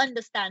have to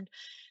understand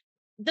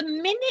the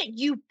minute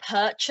you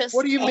purchase.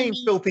 What do you mean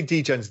filthy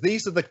DGens?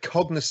 These are the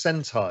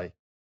cognoscenti.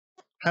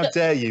 How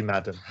dare you,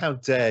 madam? How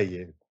dare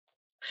you?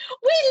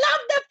 We love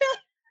the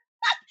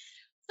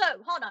So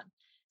hold on.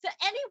 So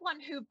anyone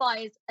who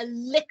buys a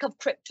lick of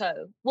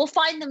crypto will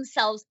find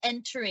themselves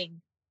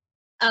entering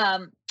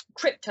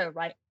crypto,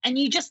 right? And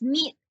you just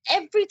need,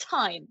 every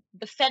time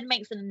the Fed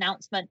makes an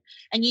announcement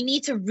and you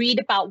need to read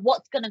about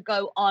what's going to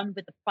go on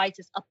with the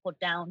prices up or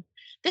down.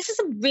 This is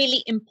some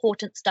really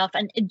important stuff,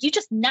 and you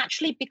just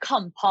naturally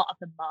become part of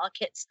the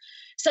markets.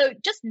 So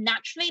just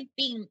naturally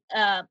being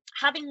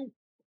having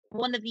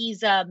one of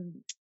these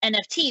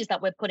NFTs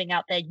that we're putting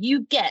out there,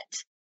 you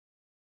get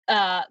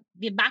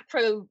the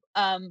macro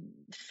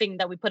thing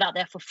that we put out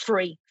there for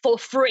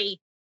free.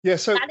 Yeah,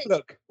 so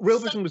look, Real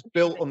Vision was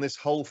built on this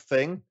whole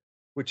thing,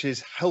 which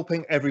is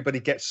helping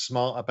everybody get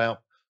smart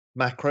about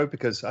macro,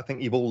 because I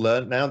think you've all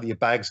learned now that your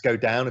bags go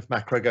down if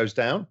macro goes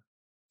down.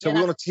 So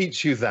we want to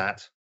teach you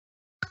that.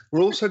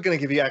 We're also going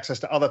to give you access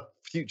to other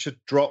future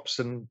drops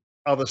and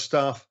other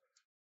stuff.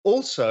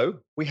 Also,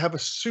 we have a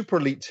super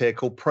elite tier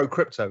called Pro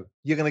Crypto.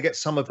 You're going to get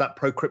some of that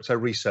Pro Crypto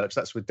research.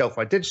 That's with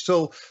Delphi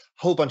Digital,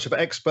 a whole bunch of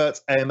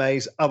experts,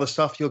 AMAs, other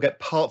stuff. You'll get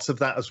parts of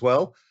that as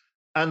well.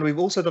 And we've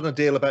also done a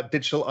deal about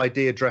digital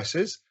ID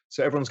addresses.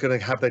 So everyone's going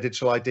to have their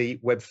digital ID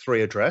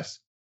Web3 address.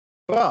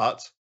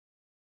 But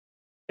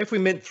If we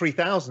mint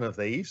 3,000 of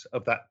these,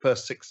 of that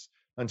first 6,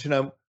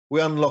 and we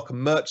unlock a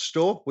merch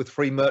store with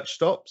free merch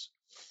stops.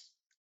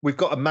 We've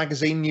got a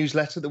magazine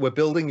newsletter that we're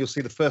building. You'll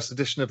see the first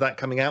edition of that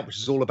coming out, which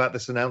is all about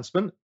this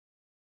announcement.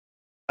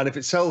 And if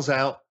it sells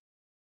out,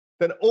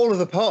 then all of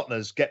the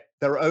partners get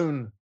their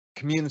own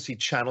community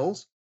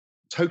channels,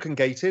 token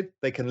gated.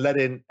 They can let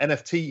in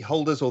NFT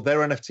holders or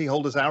their NFT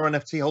holders, our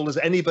NFT holders,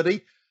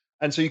 anybody.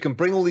 And so you can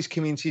bring all these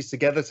communities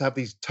together to have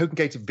these token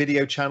gated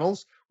video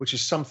channels, which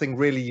is something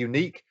really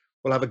unique.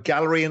 We'll have a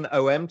gallery in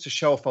OM to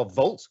show off our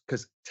vault,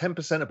 because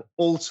 10% of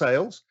all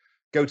sales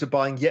go to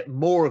buying yet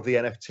more of the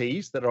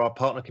NFTs that are our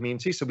partner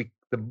community. So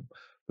the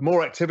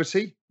more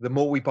activity, the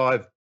more we buy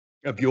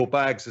of your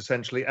bags,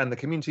 essentially, and the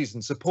communities,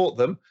 and support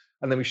them.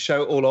 And then we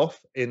show it all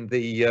off in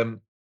the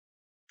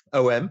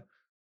OM.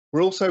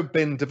 We've also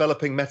been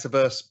developing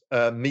metaverse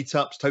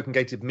meetups,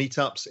 token-gated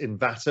meetups in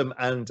Vatom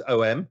and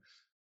OM.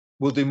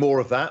 We'll do more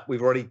of that.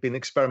 We've already been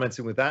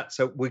experimenting with that.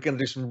 So we're going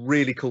to do some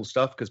really cool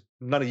stuff, because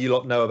none of you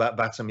lot know about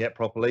Vatom yet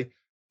properly.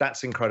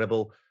 That's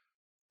incredible.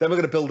 Then we're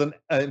going to build an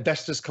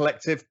investors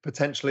collective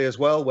potentially as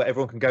well, where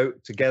everyone can go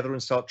together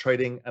and start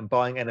trading and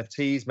buying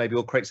NFTs. Maybe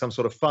we'll create some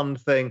sort of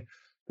fund thing.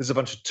 There's a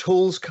bunch of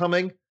tools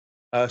coming,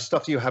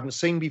 stuff you haven't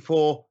seen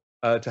before,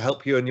 to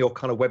help you in your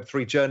kind of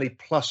Web3 journey,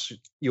 plus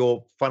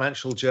your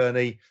financial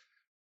journey.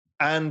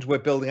 And we're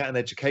building out an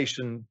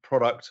education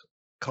product.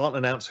 Can't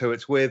announce who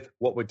it's with,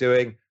 what we're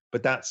doing,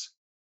 but that's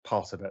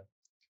part of it.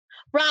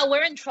 Raoul,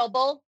 we're in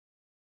trouble.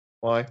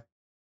 Why?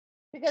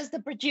 Because the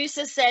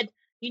producer said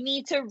you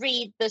need to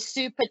read the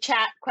super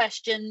chat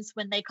questions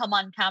when they come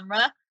on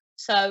camera.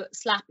 So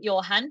slap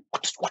your hand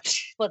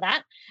for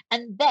that.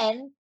 And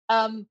then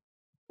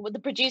what the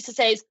producer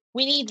says,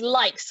 we need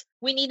likes.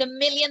 We need 1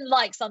 million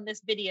likes on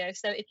this video.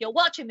 So if you're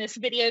watching this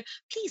video,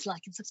 please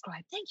like and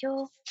subscribe. Thank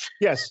you.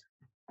 Yes.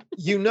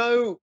 You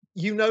know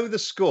the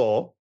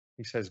score.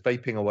 He says,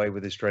 vaping away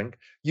with his drink.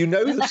 You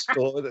know the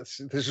score. This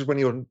is when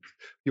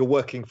you're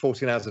working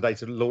 14 hours a day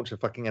to launch a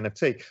fucking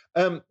NFT.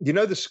 You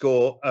know the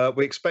score.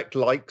 We expect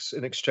likes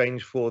in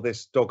exchange for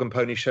this dog and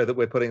pony show that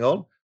we're putting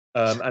on,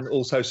 and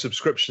also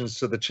subscriptions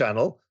to the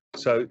channel.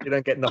 So you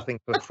don't get nothing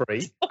for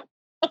free.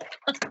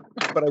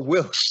 But I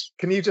will.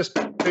 Can you just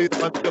do the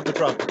bunch of the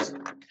drums?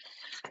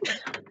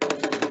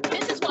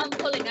 This is what I'm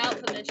pulling out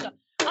for this show.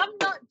 I'm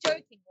not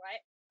joking,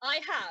 right? I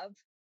have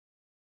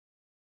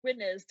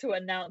winners to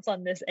announce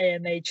on this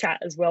AMA chat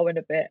as well in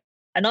a bit.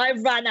 And I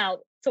ran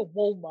out to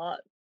Walmart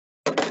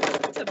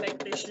to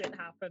make this shit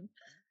happen.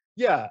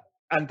 Yeah,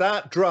 and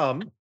that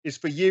drum is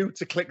for you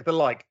to click the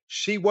like.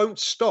 She won't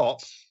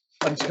stop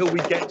until we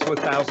get to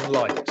 1,000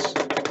 likes.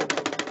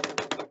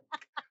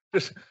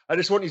 I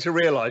just want you to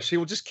realize she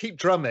will just keep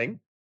drumming,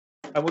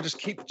 and we'll just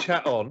keep the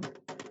chat on.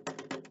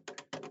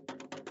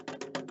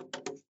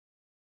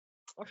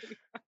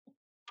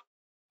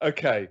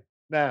 Okay,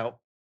 now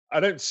I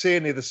don't see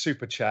any of the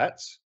super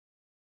chats,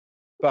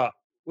 but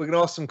we're going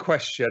to ask some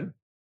question.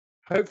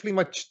 Hopefully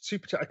my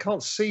super chat, I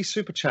can't see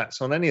super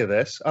chats on any of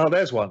this. Oh,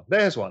 there's one.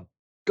 There's one.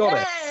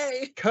 Got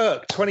it.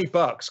 Kirk,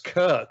 $20.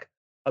 Kirk,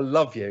 I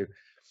love you.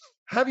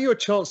 Have you a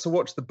chance to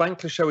watch the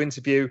Bankless Show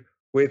interview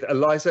with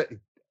Eliza?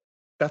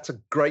 That's a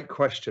great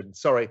question.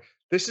 Sorry.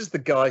 This is the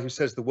guy who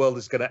says the world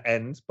is going to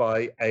end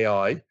by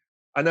AI.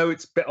 I know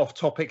it's a bit off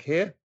topic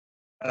here.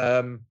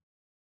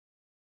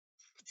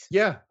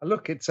 Yeah,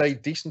 look, it's a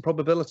decent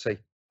probability.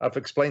 I've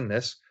explained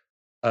this.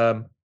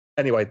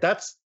 Anyway,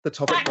 that's the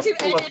topic. Back to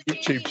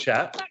YouTube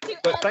chat.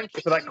 But thank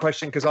you for that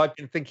question, because I've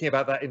been thinking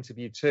about that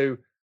interview too.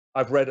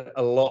 I've read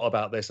a lot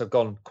about this. I've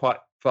gone quite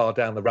far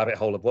down the rabbit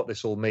hole of what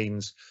this all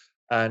means.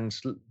 And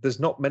there's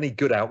not many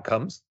good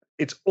outcomes.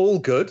 It's all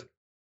good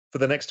for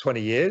the next 20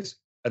 years,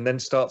 and then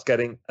starts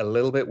getting a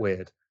little bit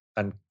weird.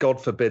 And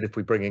God forbid if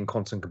we bring in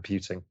quantum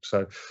computing.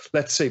 So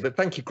let's see. But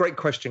thank you. Great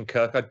question,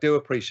 Kirk. I do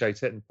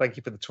appreciate it. And thank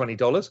you for the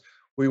 $20.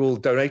 We will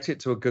donate it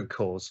to a good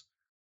cause.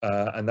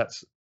 And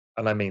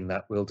I mean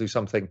that. We'll do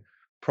something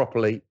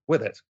properly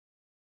with it.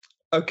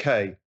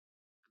 Okay.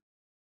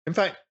 In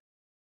fact,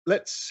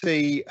 let's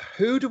see.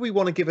 Who do we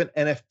want to give an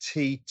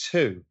NFT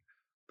to?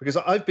 Because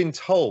I've been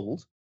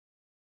told,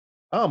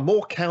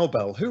 more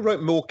cowbell. Who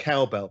wrote more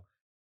cowbell?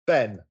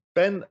 Ben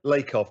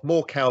Lakoff,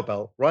 more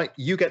cowbell, right?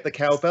 You get the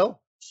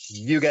cowbell,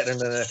 you get an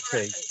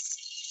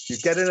NFT. You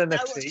get an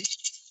NFT,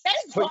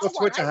 put your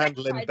Twitter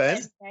handle in,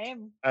 Ben,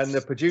 and the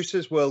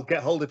producers will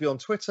get hold of you on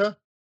Twitter,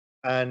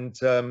 and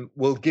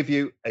we'll give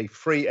you a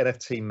free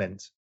NFT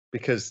mint,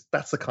 because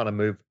that's the kind of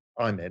move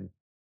I'm in.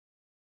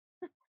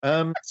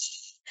 And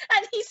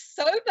he's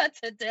sober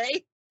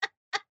today.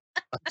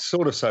 I'm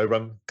sort of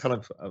sober.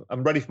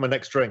 I'm ready for my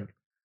next drink.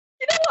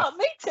 You know what?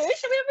 Me too.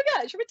 Should we have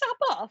a go? Should we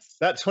tap off?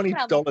 That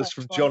 $20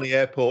 from Johnny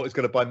Airport is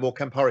going to buy more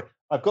Campari.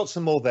 I've got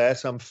some more there,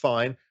 so I'm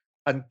fine.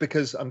 And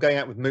because I'm going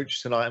out with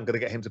Mooch tonight, I'm going to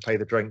get him to pay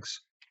the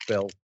drinks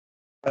bill.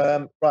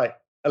 Right.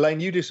 Elaine,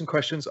 you do some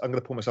questions. I'm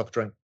going to pour myself a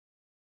drink.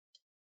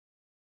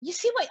 You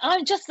see what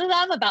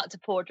I'm about to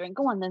pour a drink.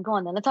 Go on then.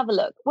 Let's have a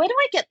look. Where do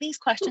I get these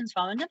questions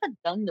from? I've never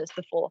done this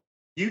before.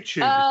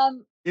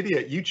 YouTube.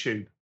 Idiot,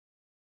 YouTube.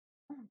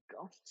 Oh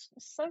gosh,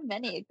 there's so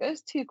many. It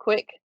goes too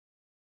quick.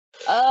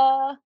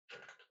 Hold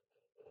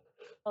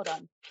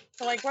on.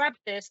 So I grabbed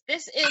this.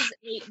 This is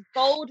a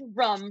gold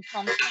rum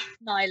from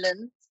Staten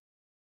Island.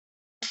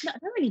 I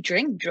don't really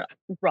drink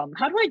rum.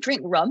 How do I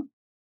drink rum?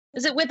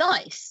 Is it with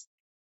ice?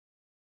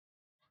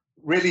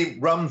 Really,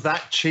 rum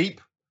that cheap?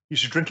 You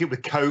should drink it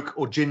with Coke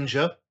or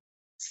ginger.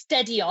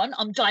 Steady on.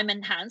 I'm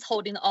diamond hands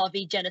holding the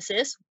RV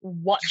Genesis.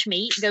 Watch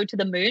me go to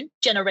the moon.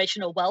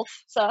 Generational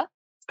wealth, sir.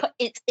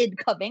 It's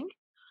incoming.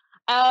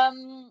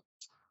 So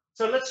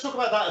let's talk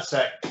about that a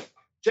sec.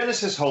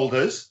 Genesis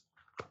holders.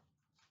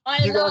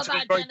 I love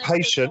our Genesis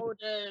patient.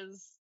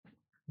 holders.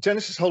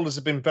 Genesis holders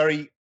have been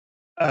very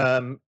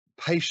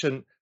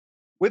patient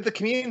with the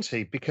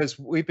community because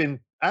we've been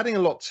adding a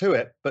lot to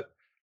it, but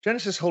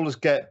Genesis holders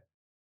get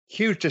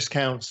huge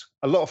discounts,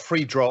 a lot of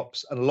free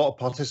drops, and a lot of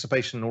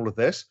participation in all of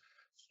this.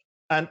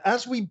 And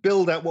as we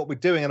build out what we're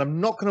doing, and I'm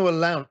not going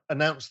to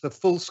announce the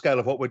full scale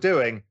of what we're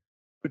doing,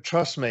 but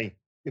trust me,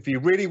 if you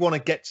really want to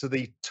get to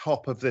the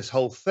top of this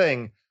whole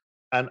thing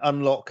and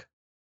unlock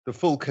the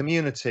full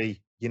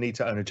community, you need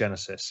to own a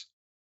Genesis.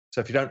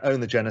 So if you don't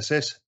own the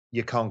Genesis,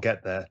 you can't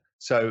get there.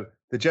 So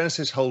the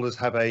Genesis holders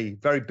have a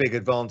very big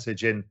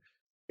advantage in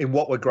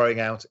what we're growing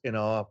out in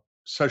our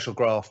social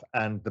graph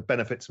and the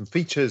benefits and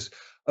features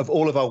of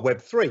all of our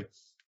Web3.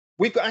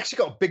 We've actually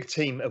got a big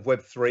team of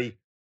Web3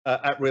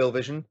 at Real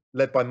Vision,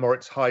 led by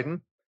Moritz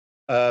Hayden.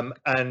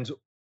 And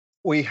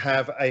we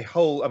have a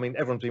whole,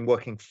 everyone's been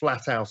working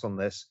flat out on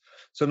this.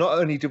 So not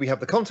only do we have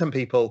the content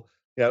people,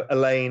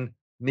 Elaine,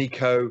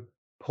 Nico,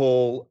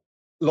 Paul,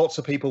 lots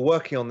of people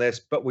working on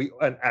this,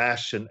 and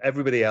Ash and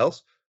everybody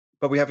else,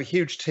 but we have a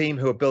huge team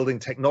who are building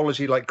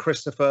technology like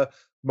Christopher,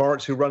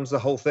 Moritz, who runs the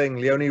whole thing,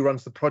 Leonie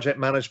runs the project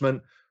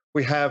management.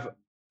 We have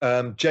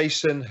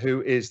Jason,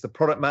 who is the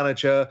product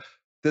manager.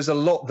 There's a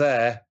lot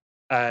there,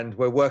 and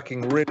we're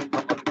working really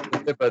hard to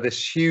deliver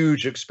this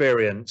huge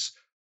experience.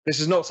 This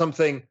is not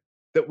something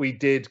that we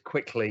did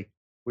quickly.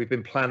 We've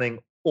been planning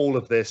all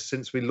of this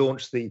since we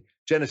launched the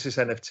Genesis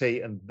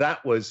NFT, and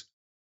that was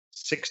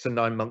 6 to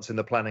 9 months in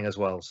the planning as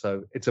well.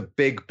 So it's a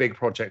big, big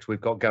project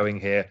we've got going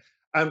here.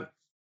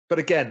 But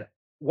again,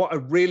 what I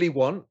really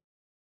want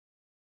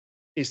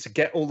is to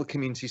get all the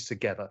communities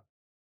together.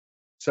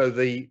 So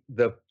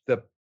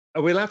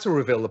are we allowed to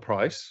reveal the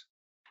price?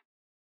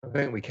 I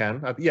think we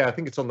can. Yeah, I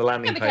think it's on the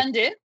landing page. Yeah, we can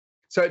do.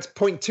 So it's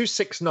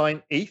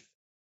 0.269 ETH.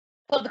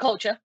 For the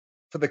culture.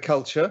 For the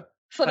culture.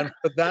 For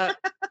that,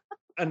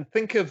 and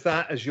think of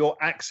that as your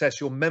access,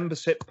 your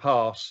membership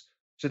pass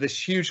to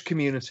this huge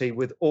community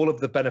with all of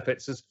the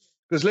benefits.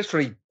 There's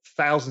literally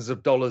thousands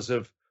of dollars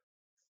of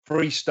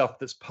free stuff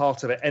that's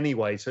part of it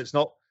anyway. So it's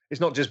not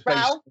just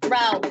Raoul.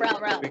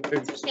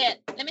 Here,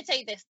 let me tell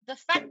you this. The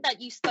fact that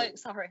you spoke,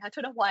 sorry, I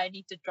don't know why I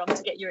need to drum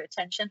to get your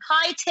attention.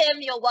 Hi, Tim,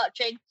 you're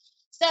watching.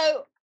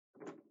 So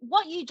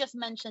what you just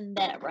mentioned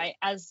there, right?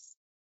 Let's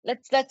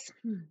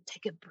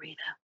take a breather.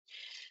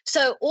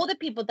 So all the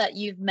people that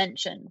you've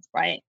mentioned,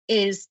 right,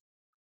 is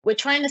we're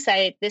trying to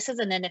say this is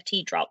an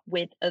NFT drop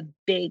with a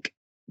big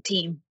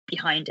team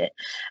behind it.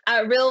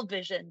 At Real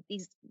Vision,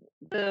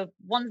 the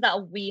ones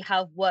that we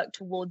have worked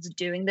towards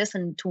doing this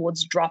and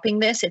towards dropping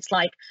this, it's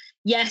like,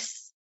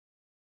 yes,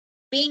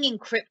 being in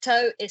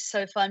crypto is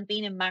so fun.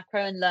 Being in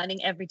macro and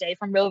learning every day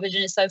from Real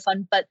Vision is so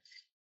fun. But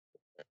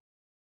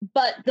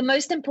the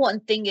most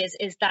important thing is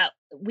that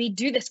we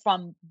do this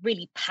from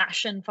really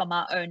passion from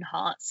our own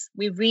hearts.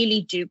 We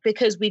really do,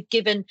 because we've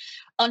given,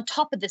 on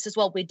top of this as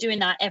well, we're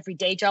doing our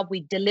everyday job.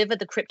 We deliver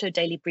the Crypto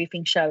Daily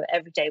Briefing show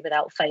every day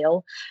without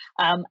fail.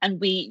 And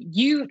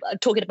you are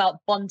talking about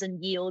bonds and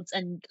yields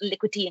and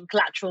liquidity and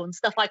collateral and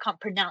stuff I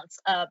can't pronounce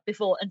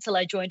before until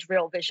I joined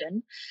Real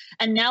Vision.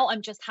 And now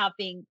I'm just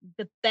having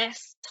the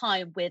best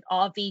time with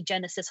RV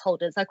Genesis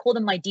holders. I call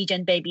them my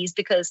DGen babies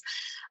because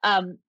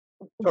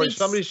sorry,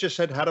 somebody's just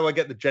said, how do I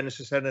get the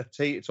Genesis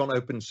NFT? It's on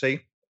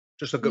OpenSea.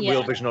 Just look at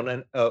Real Vision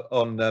on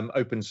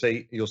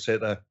OpenSea. You'll see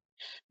it there.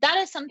 That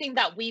is something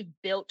that we've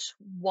built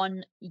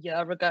 1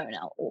 year ago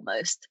now,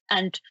 almost.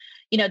 And,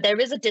 there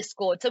is a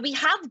Discord. So we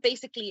have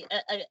basically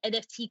an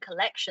NFT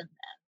collection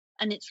there.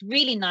 And it's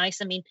really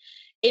nice.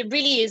 It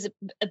really is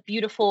a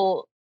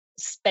beautiful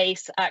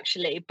space,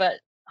 actually. But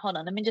hold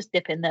on, let me just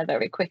dip in there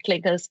very quickly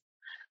because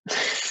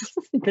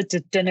the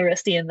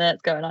degeneracy in there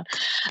is going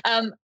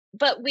on.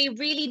 But we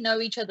really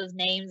know each other's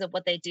names and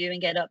what they do and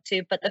get up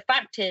to. But the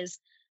fact is,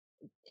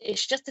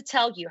 it's just to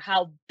tell you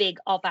how big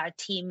of our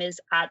team is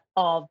at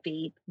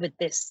RV with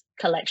this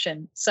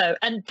collection. So,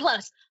 and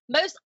plus,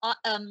 most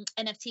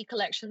NFT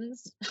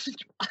collections,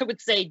 I would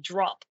say,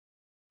 drop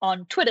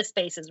on Twitter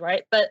Spaces,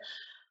 right? But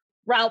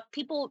Raoul,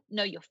 people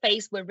know your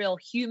face. We're real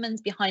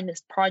humans behind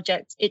this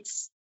project.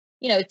 It's,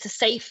 it's a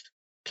safe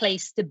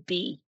place to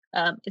be,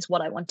 is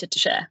what I wanted to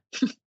share.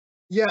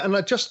 Yeah, and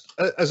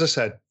as I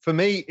said, for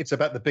me, it's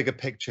about the bigger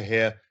picture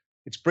here.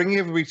 It's bringing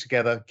everybody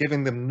together,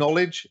 giving them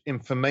knowledge,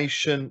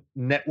 information,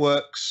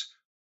 networks.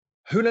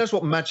 Who knows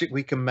what magic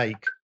we can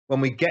make when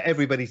we get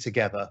everybody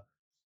together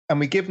and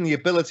we give them the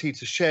ability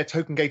to share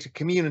token-gated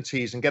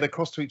communities and get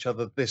across to each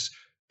other this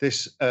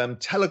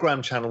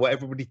Telegram channel where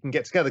everybody can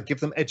get together,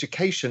 give them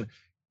education,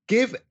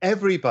 give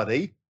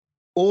everybody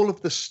all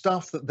of the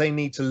stuff that they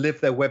need to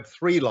live their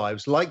Web3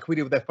 lives, like we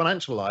do with their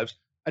financial lives.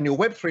 And your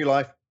Web3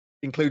 life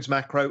includes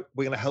macro.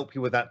 We're going to help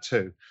you with that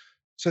too.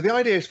 So the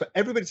idea is for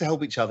everybody to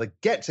help each other,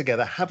 get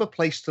together, have a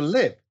place to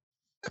live,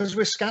 because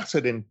we're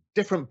scattered in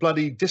different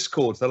bloody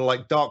discords that are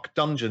like dark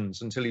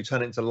dungeons until you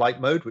turn it into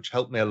light mode, which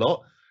helped me a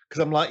lot.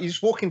 Because I'm like, you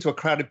just walk into a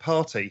crowded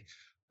party,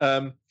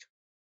 but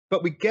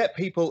we get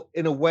people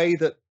in a way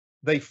that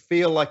they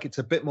feel like it's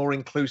a bit more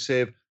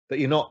inclusive, that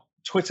you're not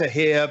Twitter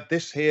here,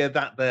 this here,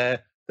 that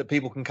there, that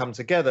people can come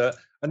together.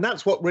 And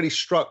that's what really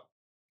struck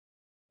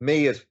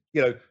me as,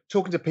 you know,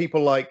 talking to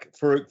people like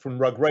Farouk from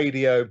Rug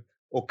Radio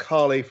or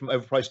Carly from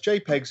Overpriced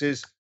JPEGs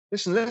is,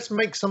 listen, let's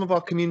make some of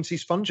our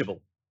communities fungible.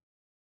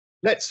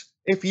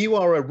 If you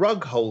are a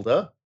rug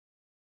holder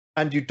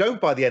and you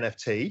don't buy the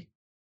NFT,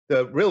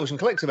 the Real Vision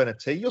Collective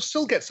NFT, you'll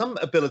still get some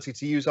ability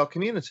to use our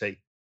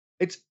community.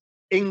 It's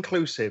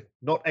inclusive,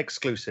 not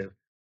exclusive.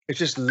 It's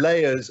just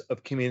layers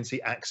of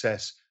community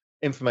access,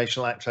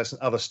 informational access,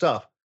 and other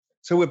stuff.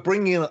 So we're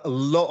bringing in a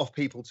lot of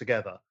people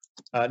together.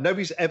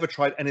 Nobody's ever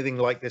tried anything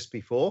like this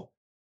before.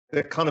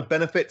 The kind of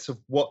benefits of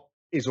what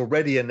is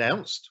already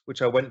announced,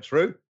 which I went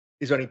through,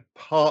 is only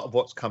part of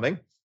what's coming.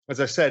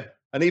 As I said,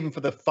 and even for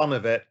the fun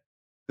of it,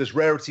 there's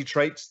rarity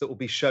traits that will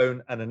be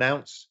shown and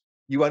announced.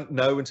 You won't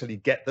know until you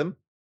get them.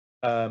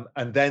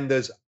 And then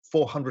there's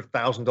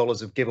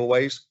 $400,000 of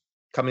giveaways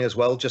coming as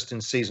well, just in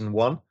season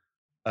 1,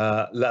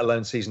 let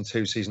alone season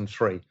 2, season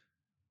 3.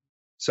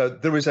 So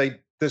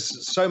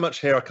there's so much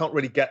here. I can't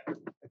really get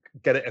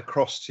it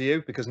across to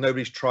you because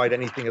nobody's tried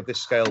anything of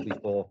this scale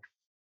before.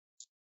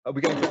 Are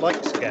we going to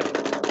likes again?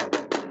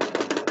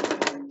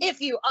 If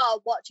you are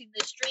watching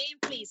the stream,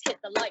 please hit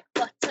the like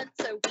button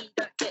so we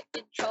don't get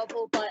in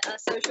trouble by our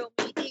social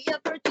media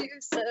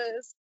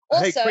producers.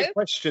 Also, hey, quick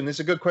question. This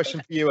is a good question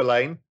for you,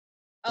 Elaine.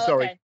 Oh,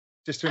 Sorry, okay.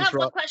 just to I have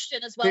interrupt. one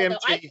question as well, though.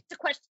 I have a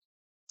question.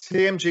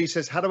 TMG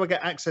says, how do I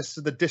get access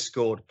to the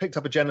Discord? Picked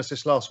up a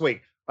Genesis last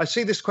week. I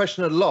see this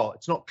question a lot.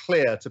 It's not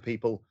clear to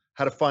people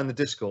how to find the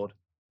Discord.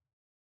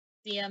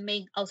 DM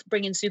me. I'll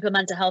bring in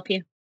Superman to help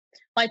you.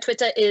 My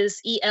Twitter is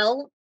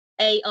ELAINEYYYLY.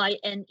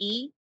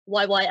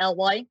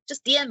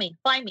 Just DM me,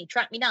 find me,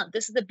 track me down.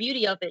 This is the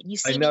beauty of it. You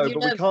see, I know, me,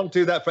 but we can't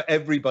do that for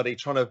everybody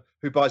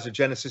who buys a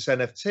Genesis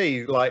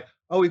NFT. Like,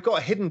 oh, we've got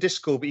a hidden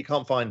Discord, but you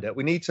can't find it.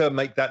 We need to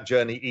make that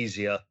journey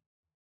easier.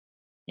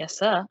 Yes,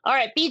 sir. All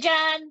right,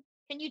 Bijan,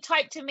 can you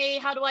type to me?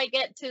 How do I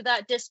get to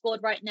that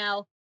Discord right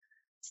now?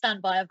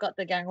 Stand by. I've got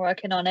the gang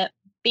working on it.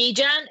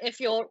 Bijan, if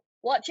you're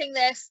watching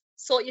this,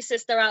 sort your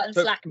sister out and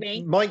Slack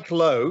me. Mike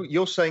Lowe,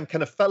 you're saying,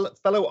 can a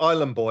fellow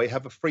island boy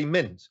have a free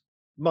mint?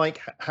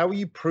 Mike, how are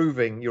you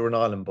proving you're an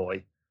island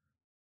boy?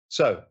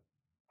 So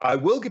I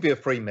will give you a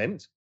free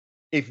mint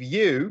if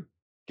you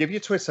give your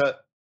Twitter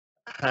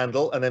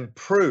handle and then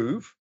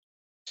prove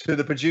to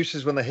the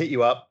producers when they hit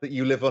you up that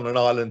you live on an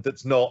island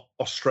that's not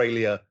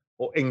Australia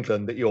or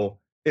England, that you're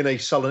in a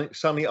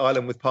sunny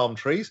island with palm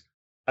trees,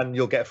 and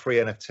you'll get a free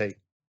NFT.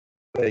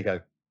 There you go.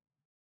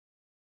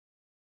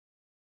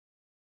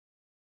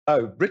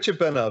 Oh, Richard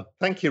Bernard.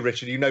 Thank you,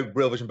 Richard. You know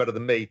Real Vision better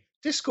than me.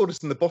 Discord is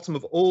in the bottom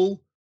of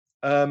all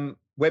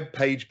web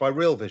page by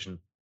Real Vision.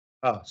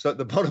 So at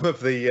the bottom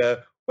of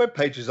the web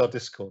page is our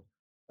Discord.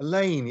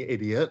 Elaine, you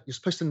idiot. You're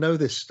supposed to know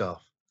this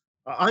stuff.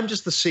 I'm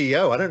just the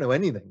CEO. I don't know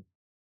anything.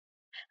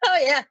 Oh,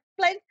 yeah.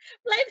 Blame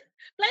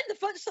the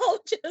foot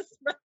soldiers,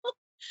 bro.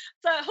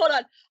 So hold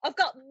on, I've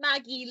got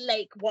Maggie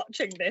Lake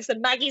watching this,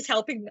 and Maggie's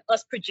helping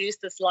us produce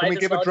this live. Can we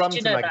give a drum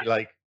to Maggie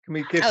Lake? Can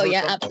we give? Oh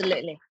yeah,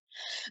 absolutely.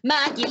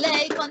 Maggie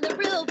Lake on the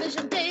Real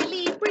Vision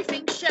Daily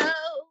Briefing Show.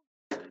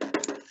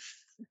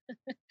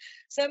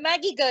 So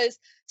Maggie goes,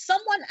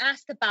 someone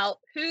asked about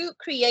who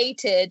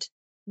created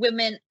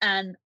Women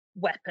and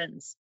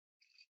Weapons.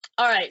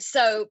 All right,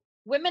 so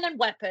Women and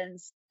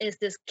Weapons is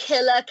this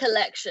killer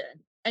collection.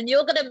 And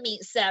you're going to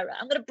meet Sarah.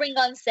 I'm going to bring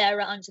on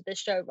Sarah onto the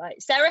show,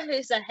 right? Sarah,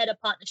 who's the head of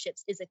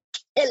partnerships, is a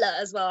killer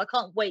as well. I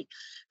can't wait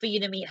for you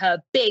to meet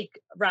her. Big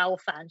Raoul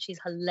fan. She's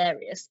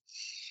hilarious.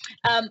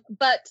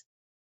 But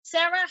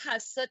Sarah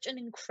has such an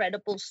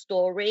incredible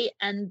story.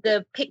 And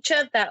the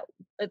picture that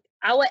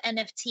our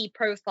NFT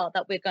profile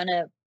that we're going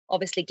to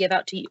obviously give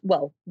out to you,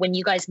 well, when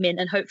you guys mint,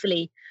 and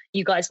hopefully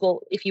you guys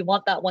will, if you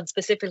want that one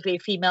specifically,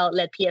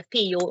 female-led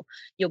PFP,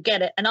 you'll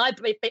get it. And I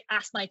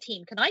asked my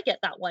team, can I get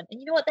that one? And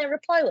you know what their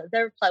reply was?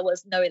 Their reply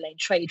was, no, Elaine,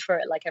 trade for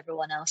it like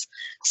everyone else.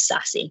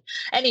 Sassy.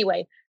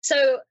 Anyway,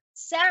 so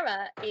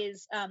Sarah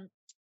is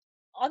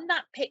on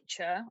that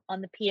picture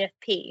on the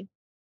PFP,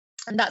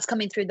 and that's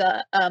coming through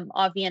the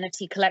RV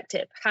NFT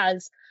Collective,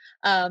 has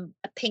a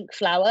pink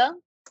flower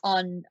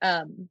on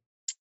the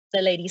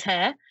lady's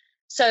hair.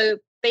 So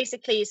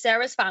basically,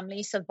 Sarah's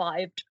family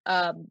survived,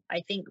 I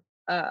think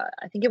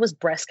it was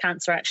breast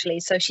cancer, actually.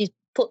 So she's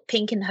put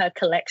pink in her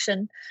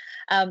collection.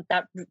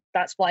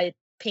 That's why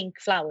pink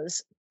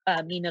flowers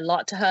mean a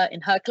lot to her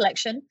in her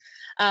collection.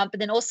 But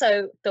then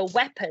also the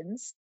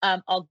weapons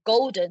are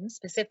golden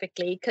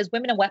specifically, because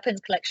Women and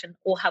Weapons collection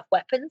all have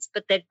weapons,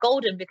 but they're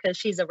golden because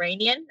she's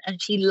Iranian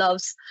and she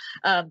loves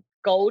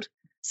gold.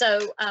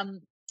 So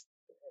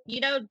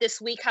this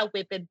week how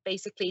we've been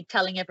basically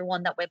telling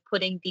everyone that we're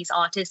putting these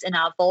artists in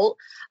our vault.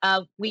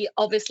 We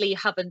obviously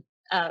haven't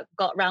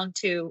got around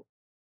to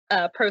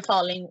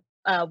profiling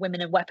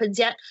women in weapons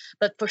yet,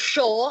 but for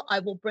sure I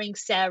will bring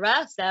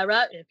Sarah,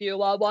 if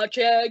you are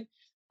watching.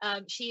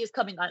 She is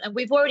coming on, and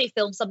we've already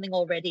filmed something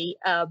already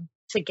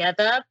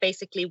together.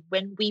 Basically,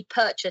 when we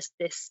purchased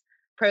this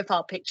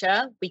profile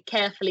picture, we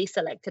carefully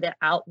selected it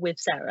out with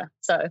Sarah.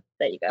 So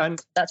there you go.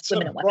 And that's so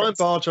women in Brian weapons.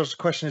 Barger's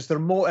question is, there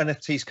are more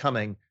NFTs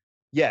coming?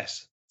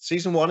 Yes.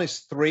 Season 1 is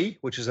 3,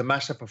 which is a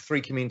mashup of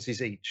 3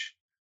 communities each.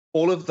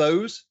 All of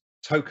those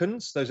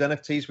tokens, those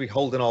NFTs, we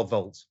hold in our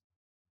vault.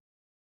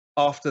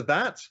 After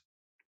that,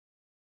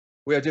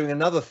 we are doing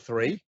another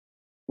 3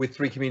 with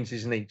 3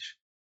 communities in each.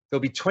 There'll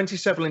be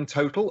 27 in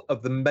total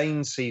of the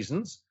main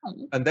seasons.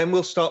 And then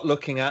we'll start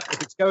looking at, if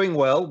it's going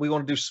well, we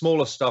want to do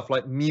smaller stuff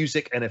like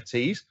music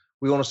NFTs.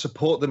 We want to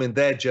support them in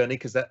their journey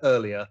because they're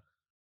earlier.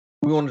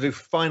 We want to do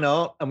fine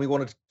art, and we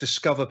want to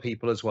discover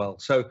people as well.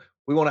 So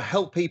we want to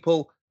help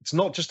people. It's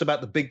not just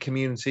about the big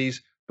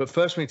communities, but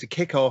first we need to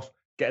kick off,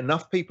 get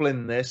enough people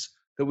in this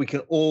that we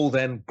can all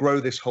then grow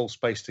this whole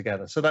space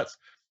together. So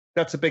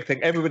that's a big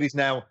thing. Everybody's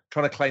now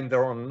trying to claim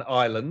they're on an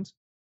island.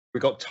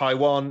 We've got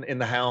Taiwan in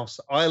the house,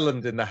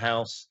 Ireland in the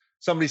house.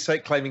 Somebody's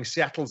claiming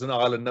Seattle's an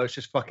island. No, it's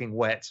just fucking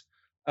wet.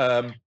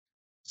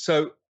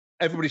 So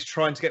everybody's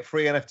trying to get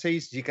free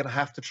NFTs. You're going to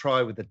have to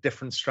try with a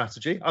different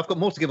strategy. I've got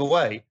more to give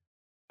away.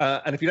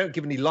 And if you don't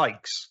give any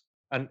likes,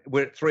 and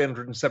we're at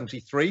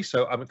 373,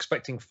 so I'm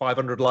expecting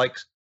 500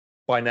 likes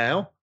by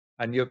now,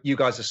 and you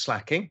guys are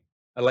slacking.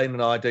 Elaine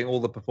and I are doing all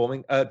the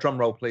performing. Drum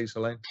roll, please,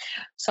 Elaine.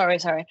 Sorry.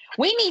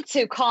 We need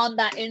to calm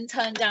that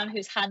intern down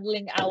who's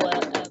handling our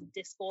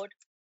Discord.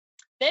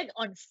 They're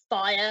on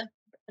fire.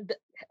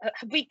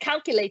 Have we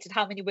calculated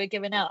how many we're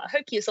giving out? I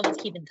hope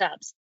someone's keeping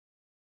tabs.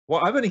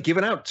 Well, I've only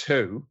given out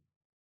 2.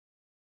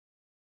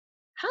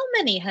 How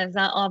many has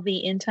that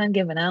RV intern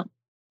given out?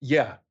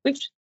 Yeah.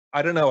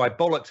 I don't know. I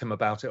bollocked him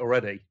about it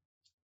already.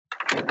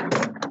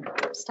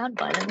 Stand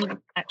by. Let me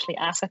actually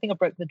ask. I think I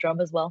broke the drum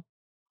as well.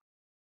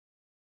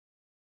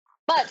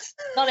 But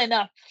not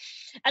enough.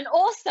 And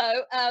also...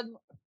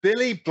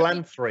 Billy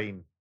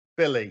Blanfreen.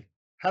 Billy,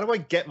 how do I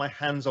get my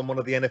hands on one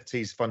of the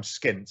NFTs if I'm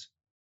skint?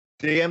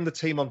 DM the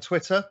team on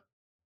Twitter.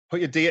 Put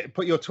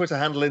your Twitter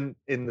handle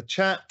in the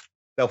chat.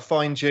 They'll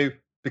find you.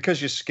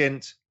 Because you're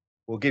skint,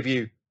 we'll give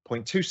you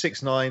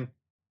 0.269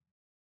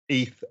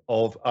 ETH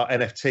of our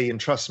NFT. And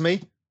trust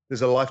me,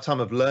 there's a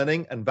lifetime of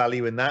learning and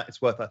value in that.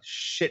 It's worth a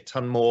shit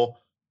ton more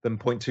than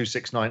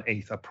 0.269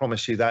 ETH. I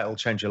promise you that it'll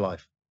change your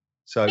life.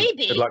 So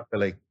maybe. Good luck,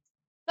 Billy.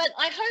 But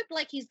I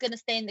hope he's going to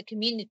stay in the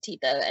community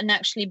though, and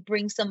actually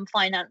bring some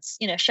finance,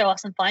 show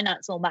us some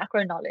finance or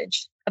macro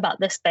knowledge about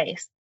this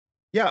space.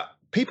 Yeah,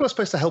 people are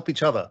supposed to help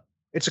each other.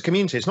 It's a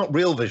community. It's not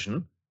Real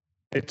Vision.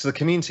 It's the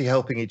community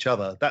helping each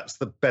other. That's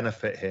the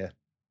benefit here.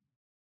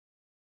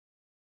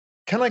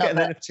 Can I get an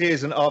NFT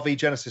as an RV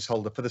Genesis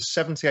holder for the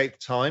 78th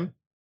time?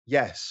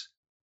 Yes.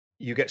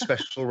 You get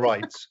special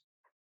rights.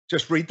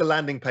 Just read the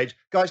landing page.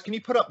 Guys, can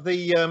you put up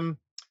the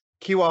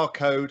QR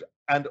code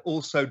and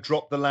also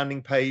drop the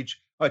landing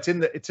page? Oh, it's in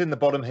the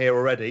bottom here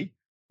already.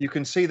 You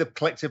can see the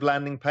collective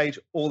landing page.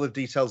 All the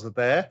details are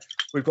there.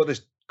 We've got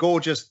this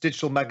gorgeous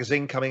digital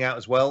magazine coming out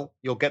as well.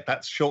 You'll get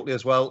that shortly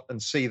as well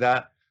and see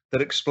that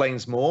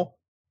explains more.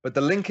 But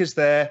the link is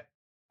there,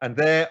 and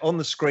there on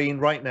the screen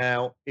right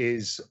now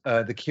is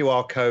the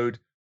QR code.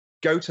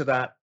 Go to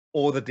that.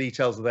 All the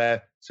details are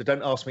there. So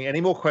don't ask me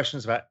any more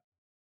questions about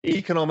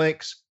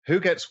economics, who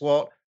gets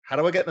what, how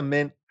do I get them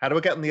in, how do I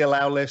get on the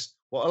allow list,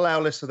 what allow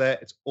lists are there.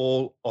 It's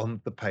all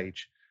on the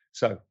page.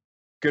 So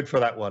good for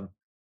that one.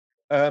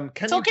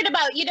 Talking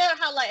about,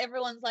 how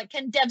everyone's like,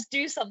 can devs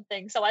do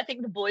something? So I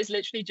think the boys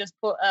literally just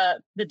put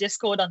the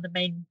Discord on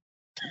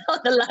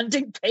the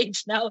landing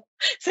page now.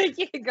 So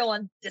you can go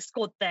on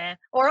Discord there.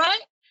 All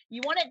right?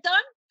 You want it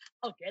done?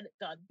 I'll get it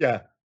done.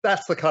 Yeah,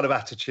 that's the kind of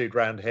attitude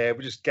around here.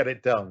 We just get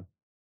it done.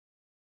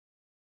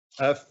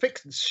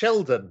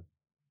 Sheldon,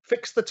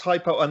 fix the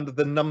typo under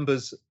the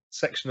numbers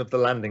section of the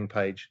landing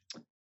page.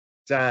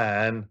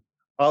 Dan,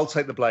 I'll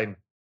take the blame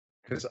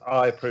because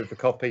I approved the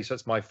copy, so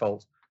it's my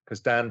fault. Because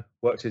Dan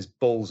worked his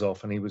balls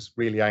off and he was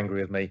really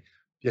angry with me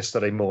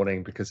yesterday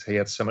morning because he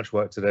had so much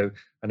work to do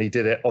and he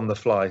did it on the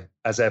fly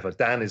as ever.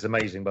 Dan is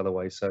amazing, by the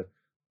way. So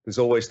there's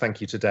always thank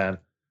you to Dan.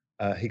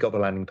 He got the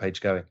landing page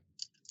going.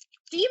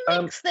 Do you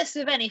mix this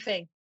with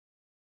anything?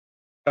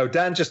 Oh,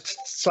 Dan just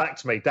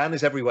slacked me. Dan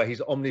is everywhere.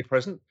 He's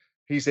omnipresent.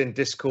 He's in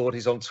Discord.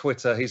 He's on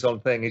Twitter. He's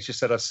on thing. He's just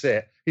said, I see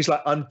it. He's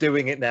like, I'm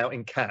doing it now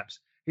in caps.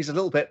 He's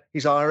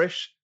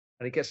Irish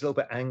and he gets a little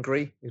bit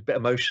angry. He's a bit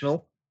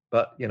emotional.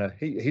 But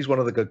he's one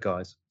of the good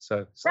guys.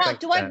 So Raoul,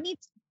 do I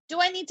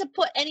need to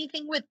put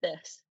anything with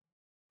this?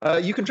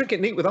 You can drink it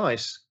neat with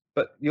ice,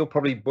 but you'll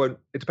probably won't.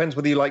 It depends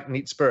whether you like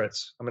neat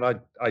spirits. I mean,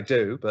 I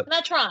do, but can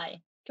I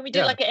try? Can we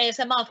do like an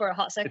ASMR for a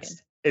hot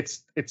second?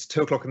 It's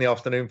 2:00 in the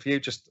afternoon for you.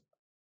 Just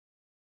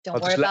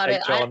don't worry about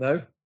it. I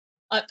know.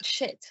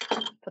 Shit.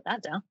 Put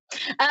that down.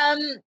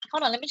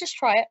 Hold on. Let me just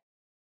try it.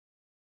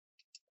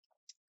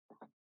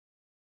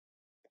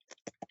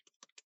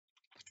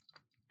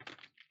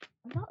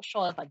 I'm not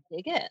sure if I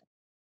dig it.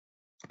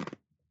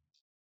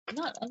 I'm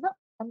not.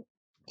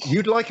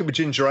 You'd like it with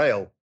ginger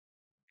ale.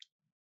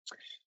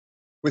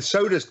 With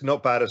soda's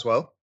not bad as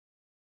well.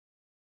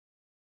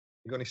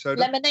 You got any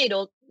soda?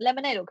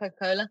 Lemonade or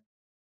Coca-Cola?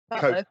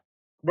 Coke.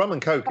 Rum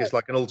and Coke is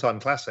like an all-time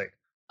classic.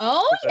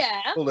 Oh,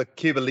 yeah. Called a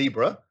Cuba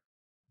Libre.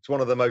 It's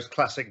one of the most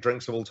classic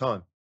drinks of all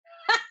time.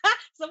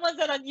 Someone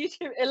said on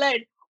YouTube,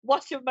 Elaine,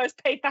 what's your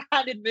most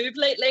paper-handed move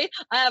lately?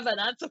 I have an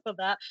answer for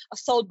that. I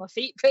sold my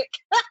feet pic.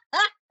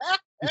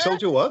 You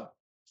sold your what?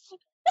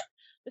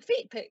 The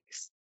feet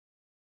pics.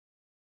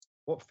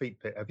 What feet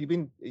pic?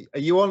 Are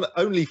you on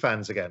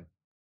OnlyFans again?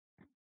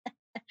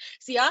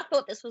 See, I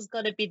thought this was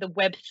going to be the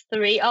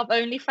Web3 of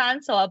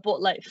OnlyFans, so I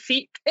bought like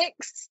feet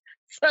pics.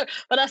 So,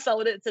 but I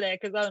sold it today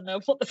because I don't know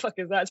what the fuck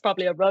is that. It's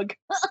probably a rug.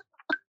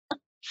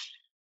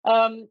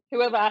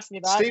 Whoever asked me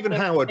that. Stephen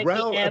Howard,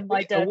 Raoul,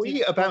 are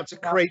we about to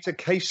create a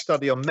case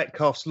study on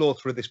Metcalfe's Law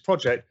through this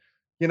project?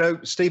 You know,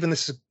 Stephen,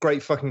 this is a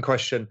great fucking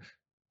question.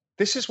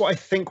 This is what I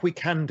think we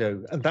can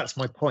do, and that's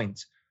my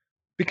point.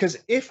 Because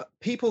if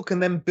people can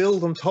then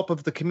build on top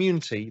of the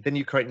community, then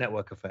you create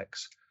network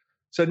effects.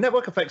 So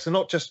network effects are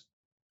not just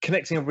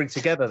connecting everybody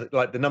together,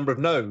 like the number of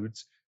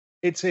nodes.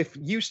 It's if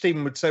you,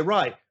 Stephen, would say,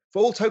 right,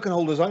 for all token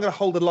holders, I'm going to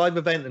hold a live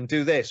event and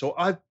do this, or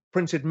I've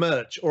printed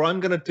merch, or I'm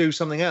going to do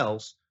something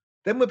else.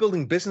 Then we're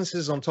building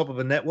businesses on top of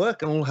a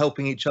network and all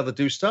helping each other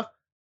do stuff.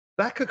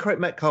 That could create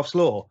Metcalfe's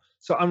Law.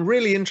 So I'm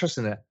really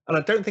interested in it. And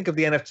I don't think of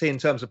the NFT in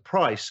terms of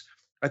price.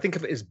 I think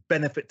of it as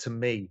benefit to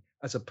me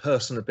as a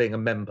person of being a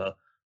member.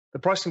 The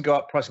price can go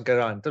up, price can go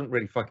down. It doesn't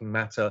really fucking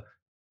matter.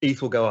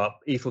 ETH will go up,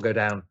 ETH will go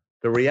down.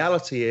 The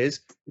reality is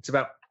it's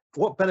about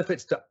what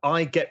benefits do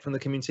I get from the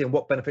community and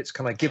what benefits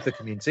can I give the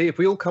community. If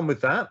we all come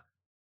with that,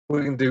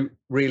 we're going to do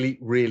really,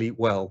 really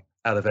well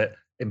out of it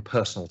in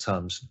personal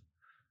terms.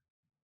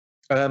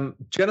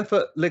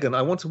 Jennifer Ligon,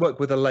 I want to work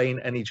with Elaine.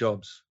 Any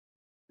jobs?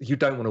 You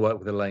don't want to work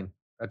with Elaine.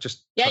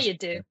 Yeah, you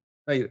do.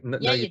 No,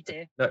 you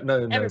do.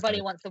 No.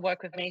 Everybody wants to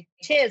work with me.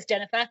 Cheers,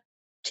 Jennifer.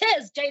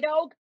 Cheers,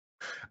 J-Dog.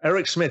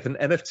 Eric Smith, an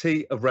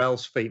NFT of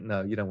Raoul's feet.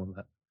 No, you don't want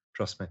that.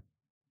 Trust me.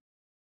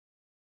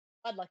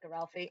 I'd like a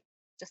Raoul feet,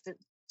 just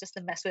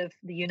to mess with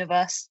the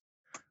universe.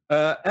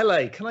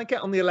 LA, can I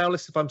get on the allow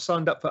list if I'm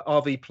signed up for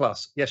RV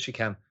Plus? Yes, you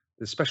can.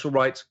 There's special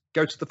rights.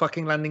 Go to the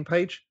fucking landing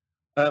page.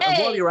 And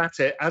while you're at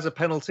it, as a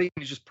penalty,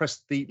 you just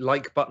press the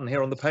like button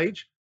here on the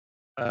page.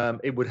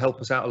 It would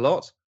help us out a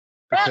lot.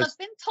 Well, I've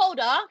been told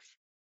off.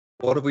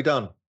 What have we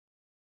done?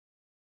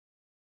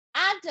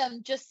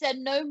 Adam just said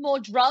no more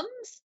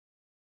drums.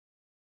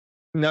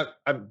 No,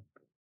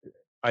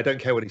 I don't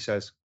care what he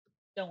says.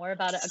 Don't worry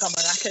about it. I got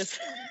maracas.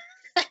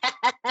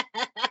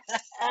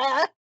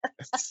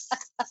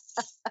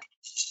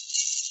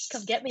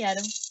 Come get me,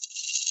 Adam.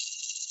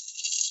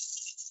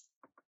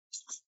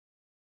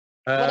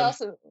 What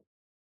else?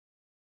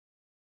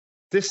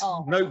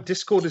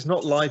 Discord is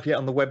not live yet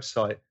on the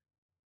website.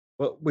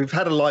 Well, we've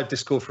had a live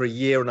Discord for a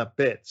year and a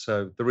bit,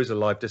 so there is a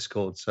live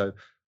Discord.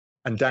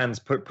 And Dan's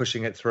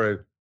pushing it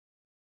through.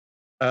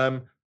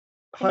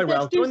 Hi,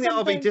 Raoul. Join the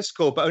RV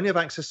Discord, but only have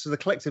access to the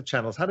collective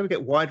channels. How do we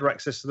get wider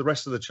access to the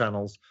rest of the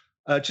channels?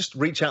 Just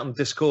reach out on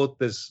Discord.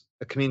 There's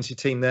a community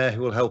team there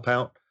who will help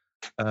out.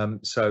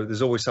 So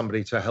there's always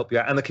somebody to help you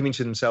out, and the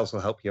community themselves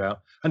will help you out.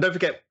 And don't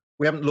forget,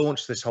 we haven't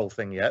launched this whole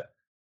thing yet.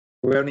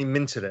 We only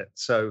minted it.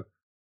 So,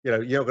 you're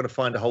not going to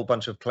find a whole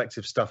bunch of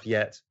collective stuff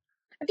yet.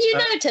 Have you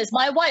noticed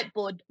my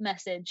whiteboard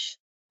message?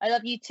 I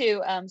love you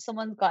too.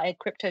 Someone's got a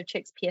Crypto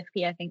Chicks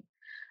PFP, I think.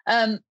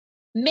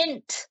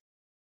 Mint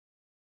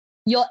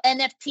your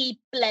NFT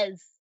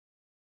blez.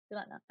 You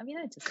like that? Have you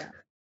noticed that?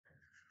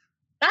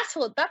 That's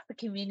the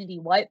community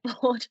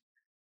whiteboard.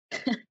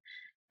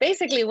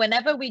 Basically,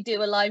 whenever we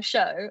do a live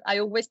show, I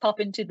always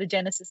pop into the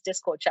Genesis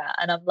Discord chat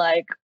and I'm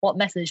like, what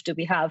message do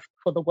we have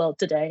for the world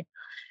today?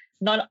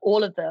 Not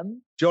all of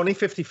them.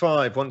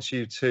 Johnny55 wants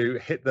you to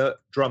hit the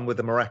drum with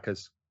the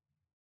maracas.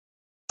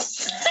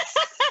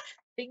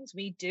 Things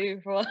we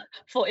do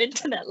for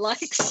internet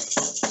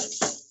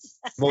likes.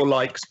 More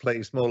likes,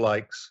 please. More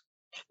likes.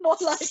 More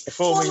likes.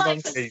 Performing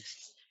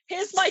monkeys.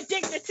 Here's my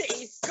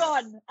dignity.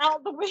 Gone.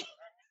 Out the way.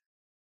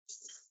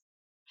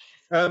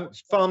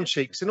 Farm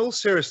Cheeks, in all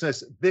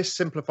seriousness, this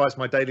simplifies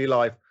my daily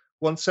life.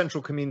 One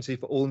central community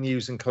for all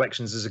news and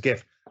collections as a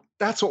gift.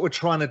 That's what we're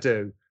trying to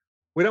do.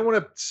 We don't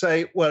want to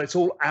say, well, it's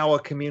all our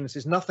community.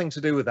 It's nothing to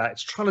do with that.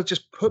 It's trying to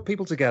just put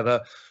people together,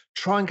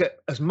 try and get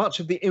as much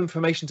of the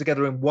information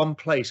together in one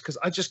place, because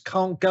I just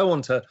can't go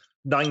onto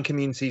 9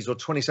 communities or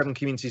 27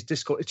 communities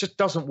Discord. It just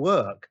doesn't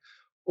work.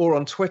 Or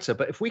on Twitter.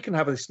 But if we can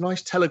have this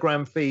nice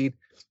Telegram feed,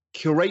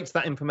 curate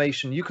that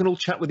information, you can all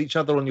chat with each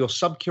other on your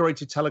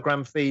sub-curated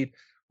Telegram feed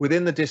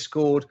within the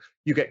Discord.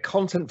 You get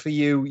content for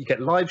you. You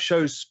get live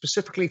shows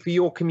specifically for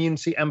your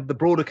community and the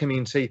broader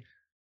community.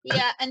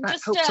 Yeah, and that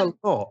just helps a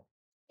lot.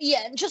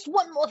 Yeah, and just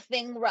one more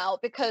thing, Raoul,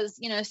 because,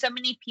 so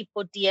many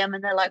people DM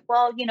and they're like,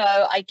 well,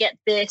 I get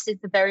this.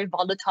 It's a very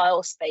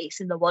volatile space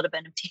in the world of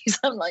NFTs.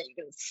 I'm like, you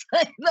can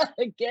say that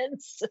again,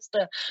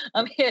 sister.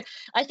 I'm here.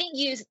 I think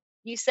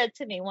you said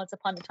to me once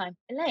upon a time,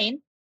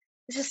 Elaine,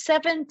 it's a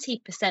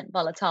 70%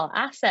 volatile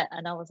asset.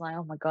 And I was like,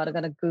 oh my God, I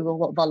got to Google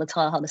what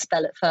volatile, how to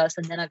spell it first.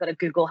 And then I got to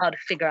Google how to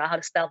figure out how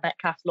to spell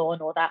Metcalfe's law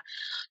and all that.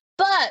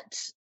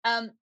 But,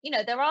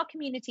 there are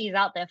communities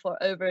out there for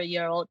over a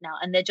year old now,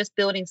 and they're just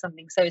building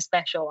something so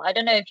special. I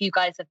don't know if you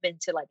guys have been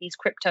to like these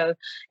crypto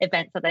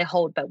events that they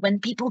hold, but when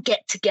people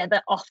get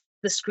together off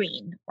the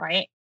screen,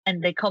 right,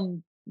 and they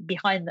come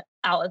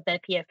out of their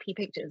PFP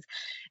pictures,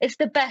 it's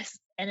the best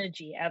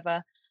energy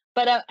ever.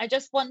 But I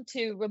just want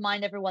to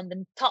remind everyone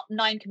the top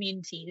 9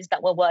 communities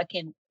that we're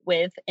working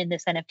with in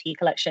this NFT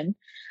collection,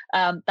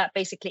 that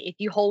basically if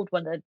you hold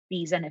one of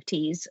these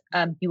NFTs,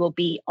 you will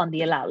be on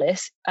the allow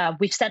list.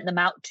 We've sent them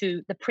out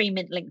to the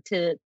pre-mint link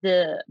to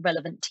the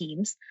relevant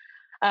teams.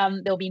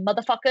 There'll be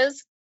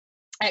Motherfuckers,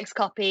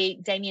 Xcopy,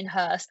 Damien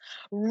Hirst,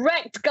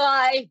 Wrecked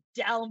Guy,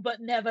 Down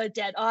But Never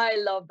Dead. I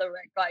love the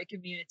Wrecked Guy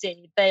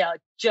community. They are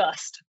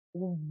just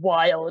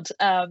wild.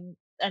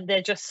 And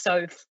they're just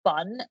so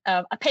fun.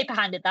 I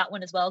paper-handed that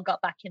one as well,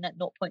 got back in at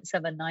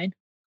 0.79.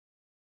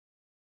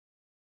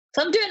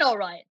 So I'm doing all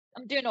right.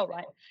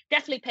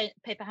 Definitely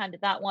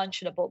paper-handed that one.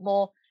 Should have bought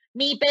more.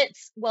 Me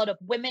Bits, World of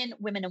Women,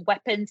 Women and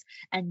Weapons,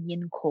 and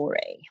Yin Kore.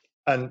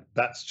 And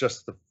that's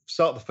just the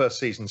start of the first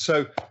season.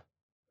 So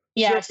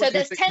yeah, so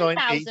there's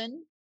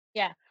 10,000.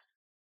 Yeah.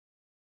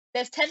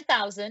 There's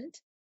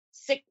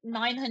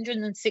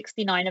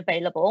 10,969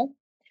 available.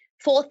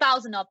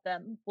 4,000 of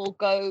them will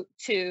go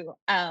to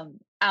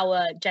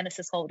our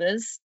Genesis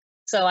holders.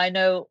 So I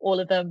know all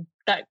of them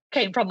that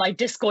came from my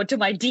Discord to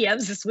my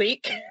DMs this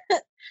week.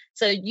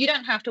 So you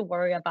don't have to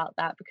worry about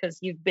that because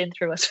you've been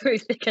through us through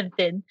thick and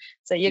thin.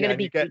 So you're going to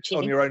be Gucci.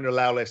 On your own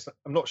allow list.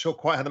 I'm not sure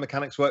quite how the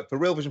mechanics work for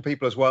Real Vision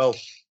people as well,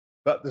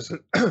 but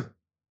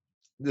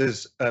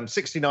there's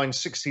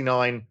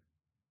 69.69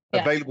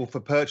 available for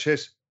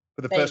purchase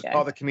for the first part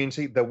of the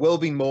community. There will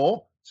be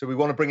more. So we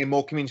want to bring in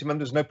more community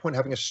members. There's no point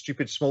having a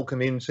stupid small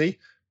community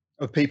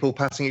of people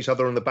patting each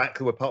other on the back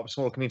who are part of a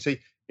small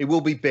community. It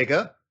will be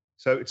bigger.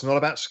 So it's not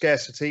about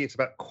scarcity. It's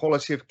about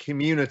quality of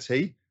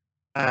community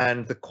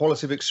and the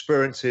quality of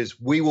experiences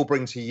we will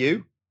bring to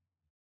you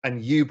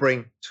and you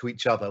bring to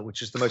each other,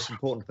 which is the most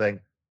important thing.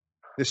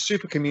 This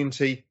super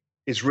community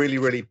is really,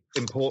 really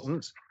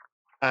important.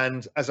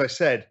 And as I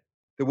said,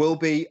 there will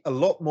be a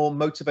lot more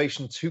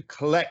motivation to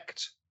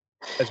collect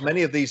as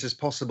many of these as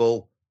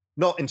possible,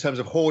 not in terms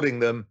of hoarding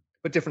them,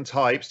 but different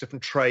types,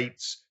 different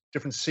traits,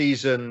 different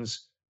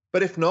seasons.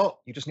 But if not,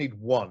 you just need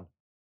one.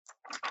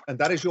 And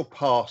that is your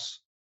pass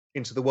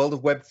into the world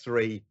of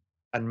Web3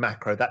 and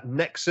macro, that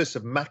nexus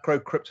of macro,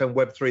 crypto, and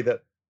Web3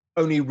 that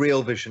only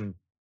Real Vision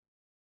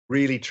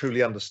really,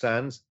 truly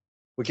understands.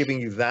 We're giving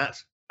you that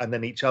and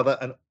then each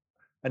other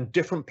and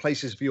different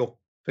places for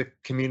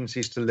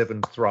communities to live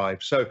and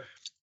thrive. So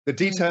the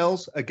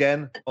details,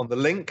 again, on the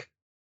link,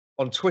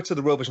 on Twitter,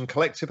 the Real Vision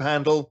Collective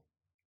handle,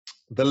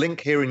 the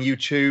link here in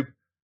YouTube.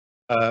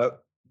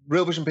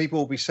 Real Vision people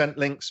will be sent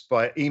links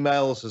by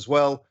emails as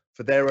well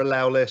for their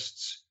allow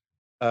lists.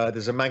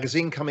 There's a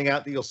magazine coming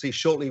out that you'll see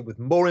shortly with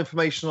more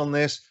information on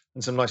this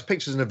and some nice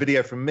pictures and a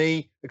video from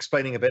me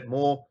explaining a bit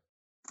more.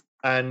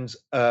 And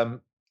I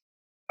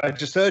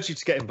just urge you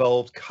to get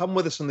involved. Come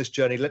with us on this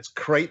journey. Let's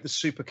create the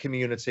super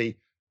community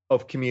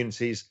of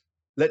communities.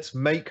 Let's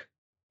make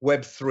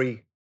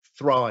Web3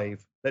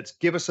 thrive. Let's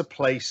give us a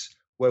place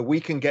where we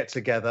can get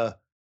together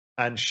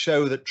and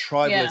show that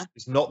tribalism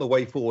is not the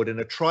way forward. In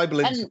a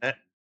tribal internet,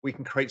 we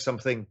can create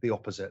something the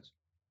opposite.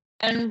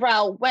 And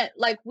Raoul,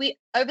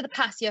 over the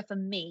past year for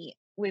me,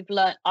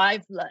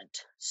 I've learned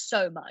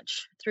so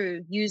much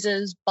through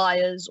users,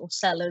 buyers, or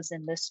sellers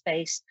in this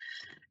space.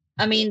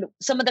 I mean,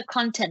 some of the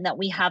content that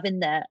we have in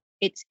there,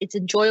 it's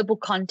enjoyable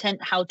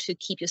content, how to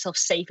keep yourself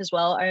safe as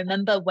well. I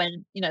remember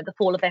when, the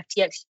fall of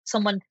FTX,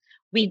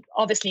 we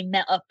obviously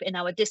met up in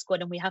our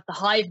Discord and we have the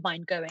hive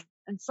mind going.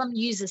 And some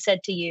user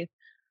said to you,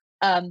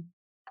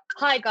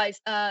 hi guys,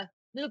 a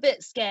little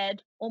bit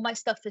scared. All my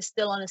stuff is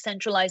still on a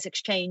centralized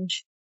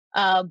exchange.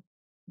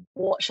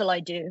 What shall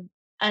I do?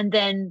 And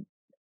then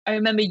I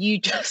remember you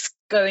just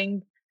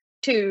going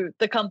to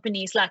the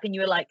company Slack and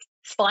you were like,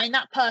 find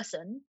that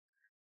person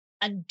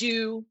and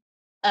do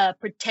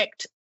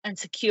protect and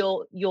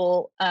secure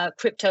your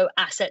crypto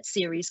asset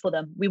series for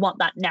them. We want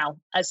that now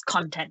as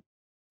content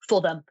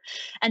for them.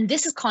 And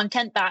this is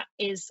content that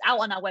is out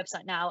on our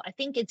website now. I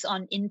think it's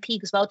on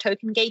InPeak as well,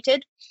 token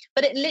gated,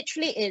 but it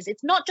literally is.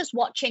 It's not just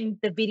watching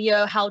the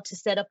video, how to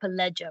set up a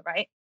ledger,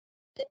 right?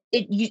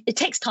 It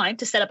takes time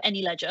to set up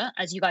any ledger,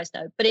 as you guys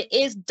know, but it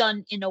is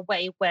done in a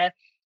way where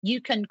you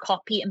can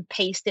copy and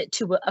paste it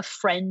to a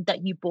friend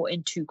that you bought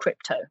into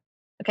crypto.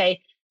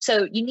 Okay.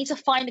 So you need to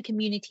find a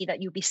community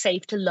that you'll be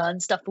safe to learn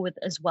stuff with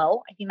as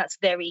well. I think that's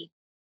very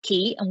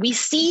key. And we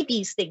see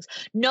these things.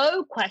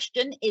 No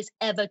question is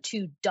ever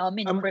too dumb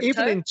in crypto.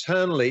 Even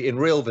internally in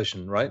Real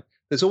Vision, right?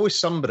 There's always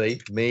somebody,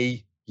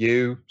 me,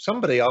 you,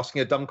 somebody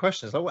asking a dumb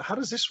question. It's like, well, how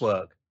does this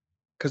work?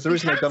 Because there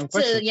is no dumb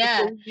question.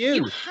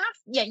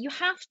 You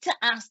have to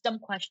ask dumb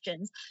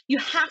questions. You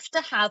have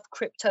to have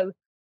crypto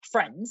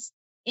friends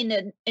in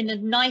a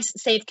nice,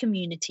 safe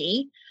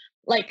community.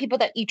 like people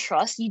that you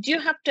trust, you do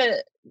have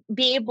to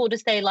be able to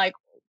say like,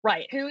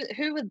 right,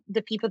 who are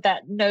the people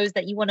that knows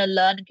that you want to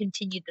learn and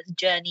continue this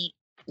journey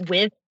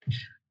with.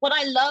 What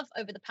I love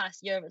over the past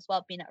year as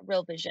well, being at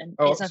Real Vision.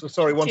 Oh, so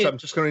sorry, one second. I'm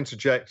just going to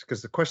interject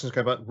because the questions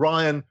came about.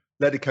 Ryan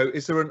Ledico,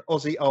 is there an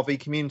Aussie RV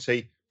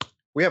community?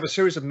 We have a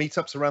series of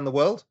meetups around the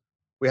world.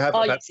 We have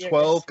about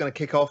 12 going to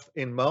kick off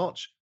in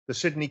March. The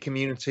Sydney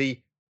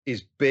community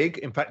is big.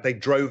 In fact, they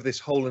drove this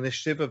whole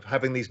initiative of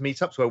having these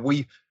meetups where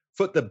we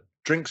foot the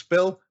drinks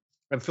bill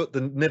and foot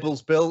the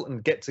nibbles bill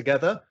and get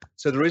together.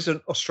 So there is an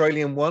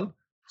Australian one.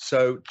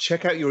 So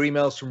check out your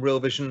emails from Real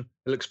Vision.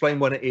 It'll explain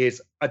when it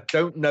is. I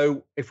don't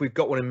know if we've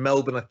got one in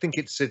Melbourne. I think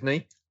it's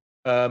Sydney.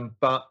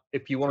 But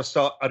if you want to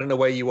start, I don't know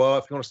where you are.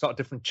 If you want to start a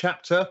different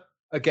chapter,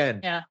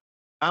 again,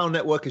 our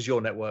network is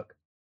your network.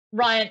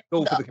 Ryan,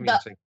 all for the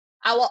community.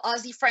 Our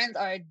Aussie friends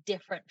are a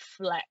different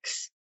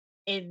flex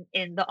in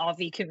the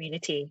RV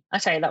community. I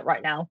tell you that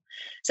right now.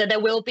 So there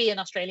will be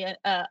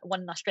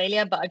one in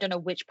Australia, but I don't know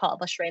which part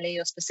of Australia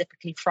you're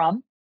specifically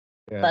from.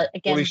 Yeah. But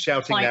again, all he's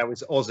shouting now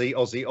is Aussie,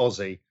 Aussie,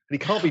 Aussie. And he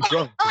can't be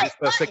drunk because it's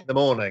first thing in the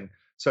morning.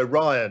 So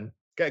Ryan,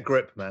 get a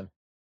grip, man.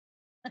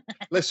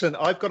 Listen,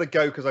 I've got to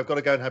go because I've got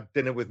to go and have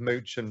dinner with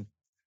Mooch and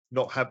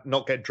not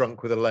get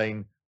drunk with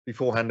Elaine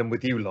beforehand and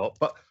with you lot.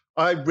 But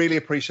I really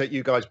appreciate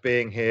you guys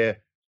being here.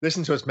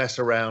 Listen to us mess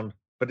around,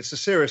 but it's a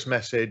serious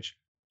message.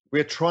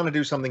 We're trying to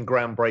do something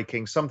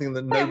groundbreaking, something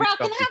that nobody's Raoul,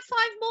 done.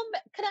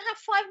 Can I have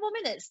 5 more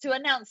minutes to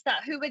announce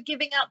that who we're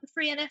giving out the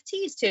free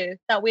NFTs to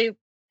that we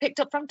picked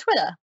up from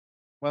Twitter?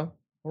 Well,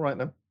 all right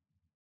then.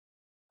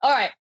 All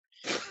right.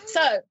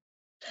 So,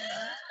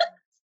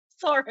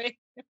 sorry.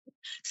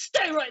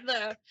 Stay right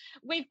there.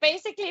 We've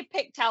basically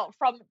picked out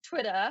from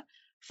Twitter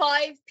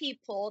 5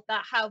 people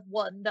that have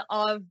won the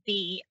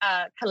RV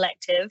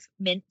Collective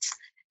Mint.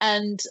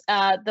 And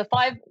the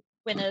 5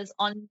 winners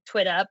on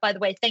Twitter, by the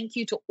way, thank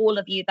you to all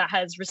of you that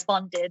has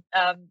responded.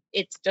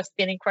 It's just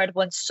been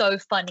incredible and so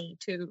funny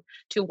to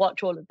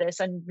watch all of this,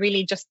 and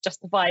really just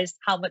justifies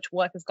how much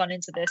work has gone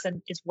into this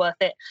and is worth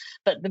it.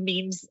 But the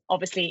memes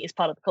obviously is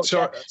part of the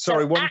culture.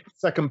 Sorry, 1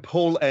 second.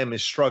 Paul M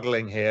is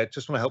struggling here.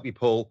 Just want to help you,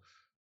 Paul.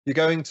 You're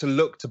going to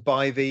look to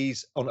buy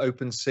these on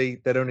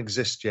OpenSea. They don't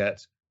exist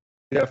yet.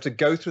 You have to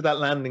go through that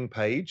landing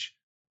page,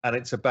 and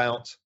it's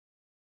about,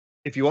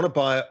 if you want to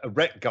buy a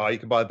rec guy, you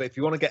can buy it. But if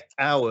you want to get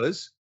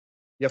ours,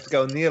 you have to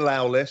go on the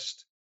allow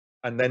list.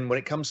 And then when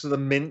it comes to the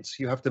mint,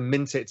 you have to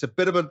mint it. It's a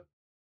bit of a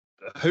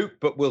hoop,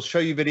 but we'll show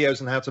you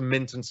videos on how to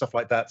mint and stuff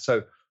like that.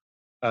 So,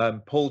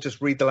 Paul, just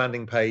read the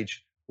landing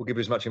page. We'll give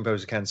you as much info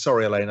as we can.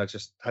 Sorry, Elaine, I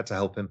just had to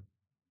help him.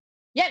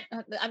 Yeah,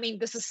 I mean,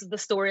 this is the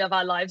story of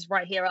our lives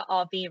right here at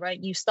RV, right?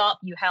 You start,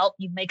 you help,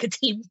 you make a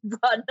team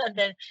run, and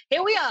then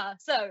here we are.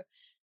 So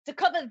to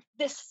cover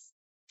this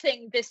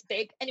thing this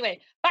big, anyway,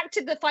 back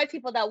to the 5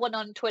 people that won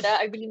on Twitter.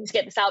 I really need to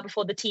get this out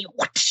before the team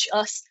watch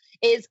us.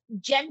 Is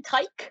Jen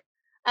Tyke,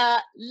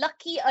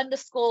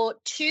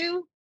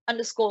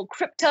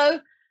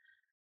 Lucky_2_crypto.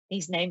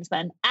 These names,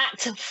 man.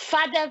 At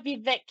Fada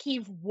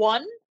Viveki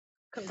 1.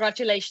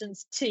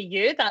 Congratulations to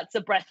you. That's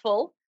a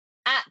breathful.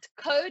 At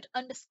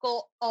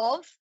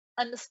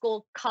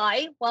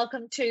code_of_Kai.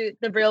 Welcome to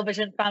the Real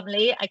Vision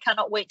family. I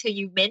cannot wait till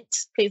you mint.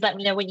 Please let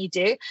me know when you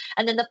do.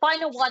 And then the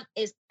final one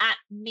is at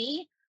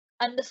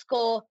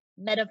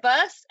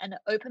me_metaverse. And an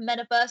open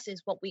metaverse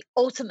is what we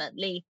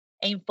ultimately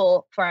aim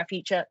for our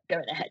future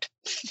going ahead.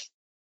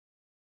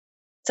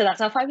 So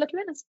that's our 5 lucky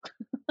winners.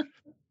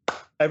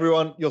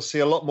 Everyone, you'll see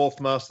a lot more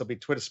from us. There'll be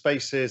Twitter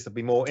Spaces. There'll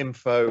be more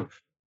info.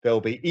 There'll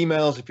be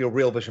emails if you're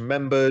Real Vision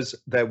members.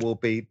 There will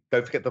be,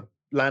 don't forget the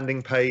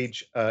landing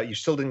page. You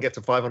still didn't get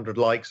to 500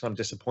 likes. I'm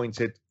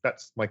disappointed.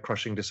 That's my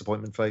crushing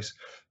disappointment face.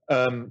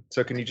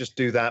 So can you just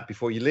do that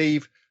before you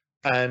leave?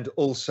 And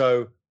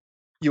also,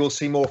 you will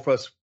see more for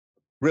us.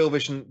 Real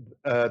Vision,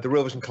 the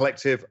Real Vision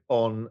Collective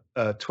on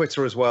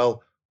Twitter as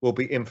well will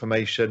be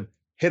information.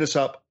 Hit us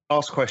up,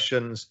 ask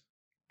questions.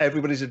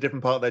 Everybody's a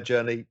different part of their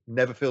journey.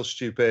 Never feel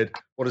stupid.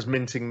 What does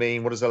minting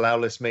mean? What does allow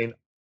list mean?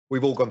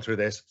 We've all gone through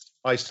this.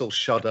 I still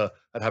shudder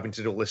at having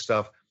to do all this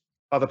stuff.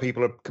 Other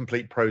people are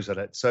complete pros at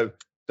it. So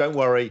don't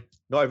worry.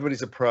 Not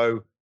everybody's a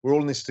pro. We're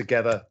all in this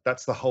together.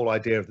 That's the whole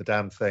idea of the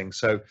damn thing.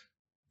 So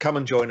come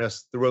and join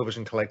us, the Real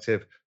Vision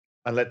Collective,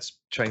 and let's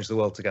change the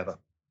world together.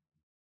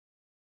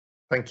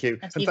 Thank you.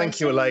 And thank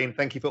you, Elaine.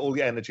 Thank you for all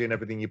your energy and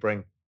everything you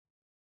bring.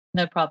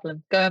 No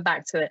problem. Going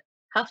back to it.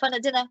 Have fun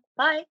at dinner.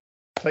 Bye.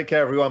 Take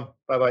care, everyone.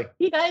 Bye-bye.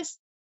 See you guys.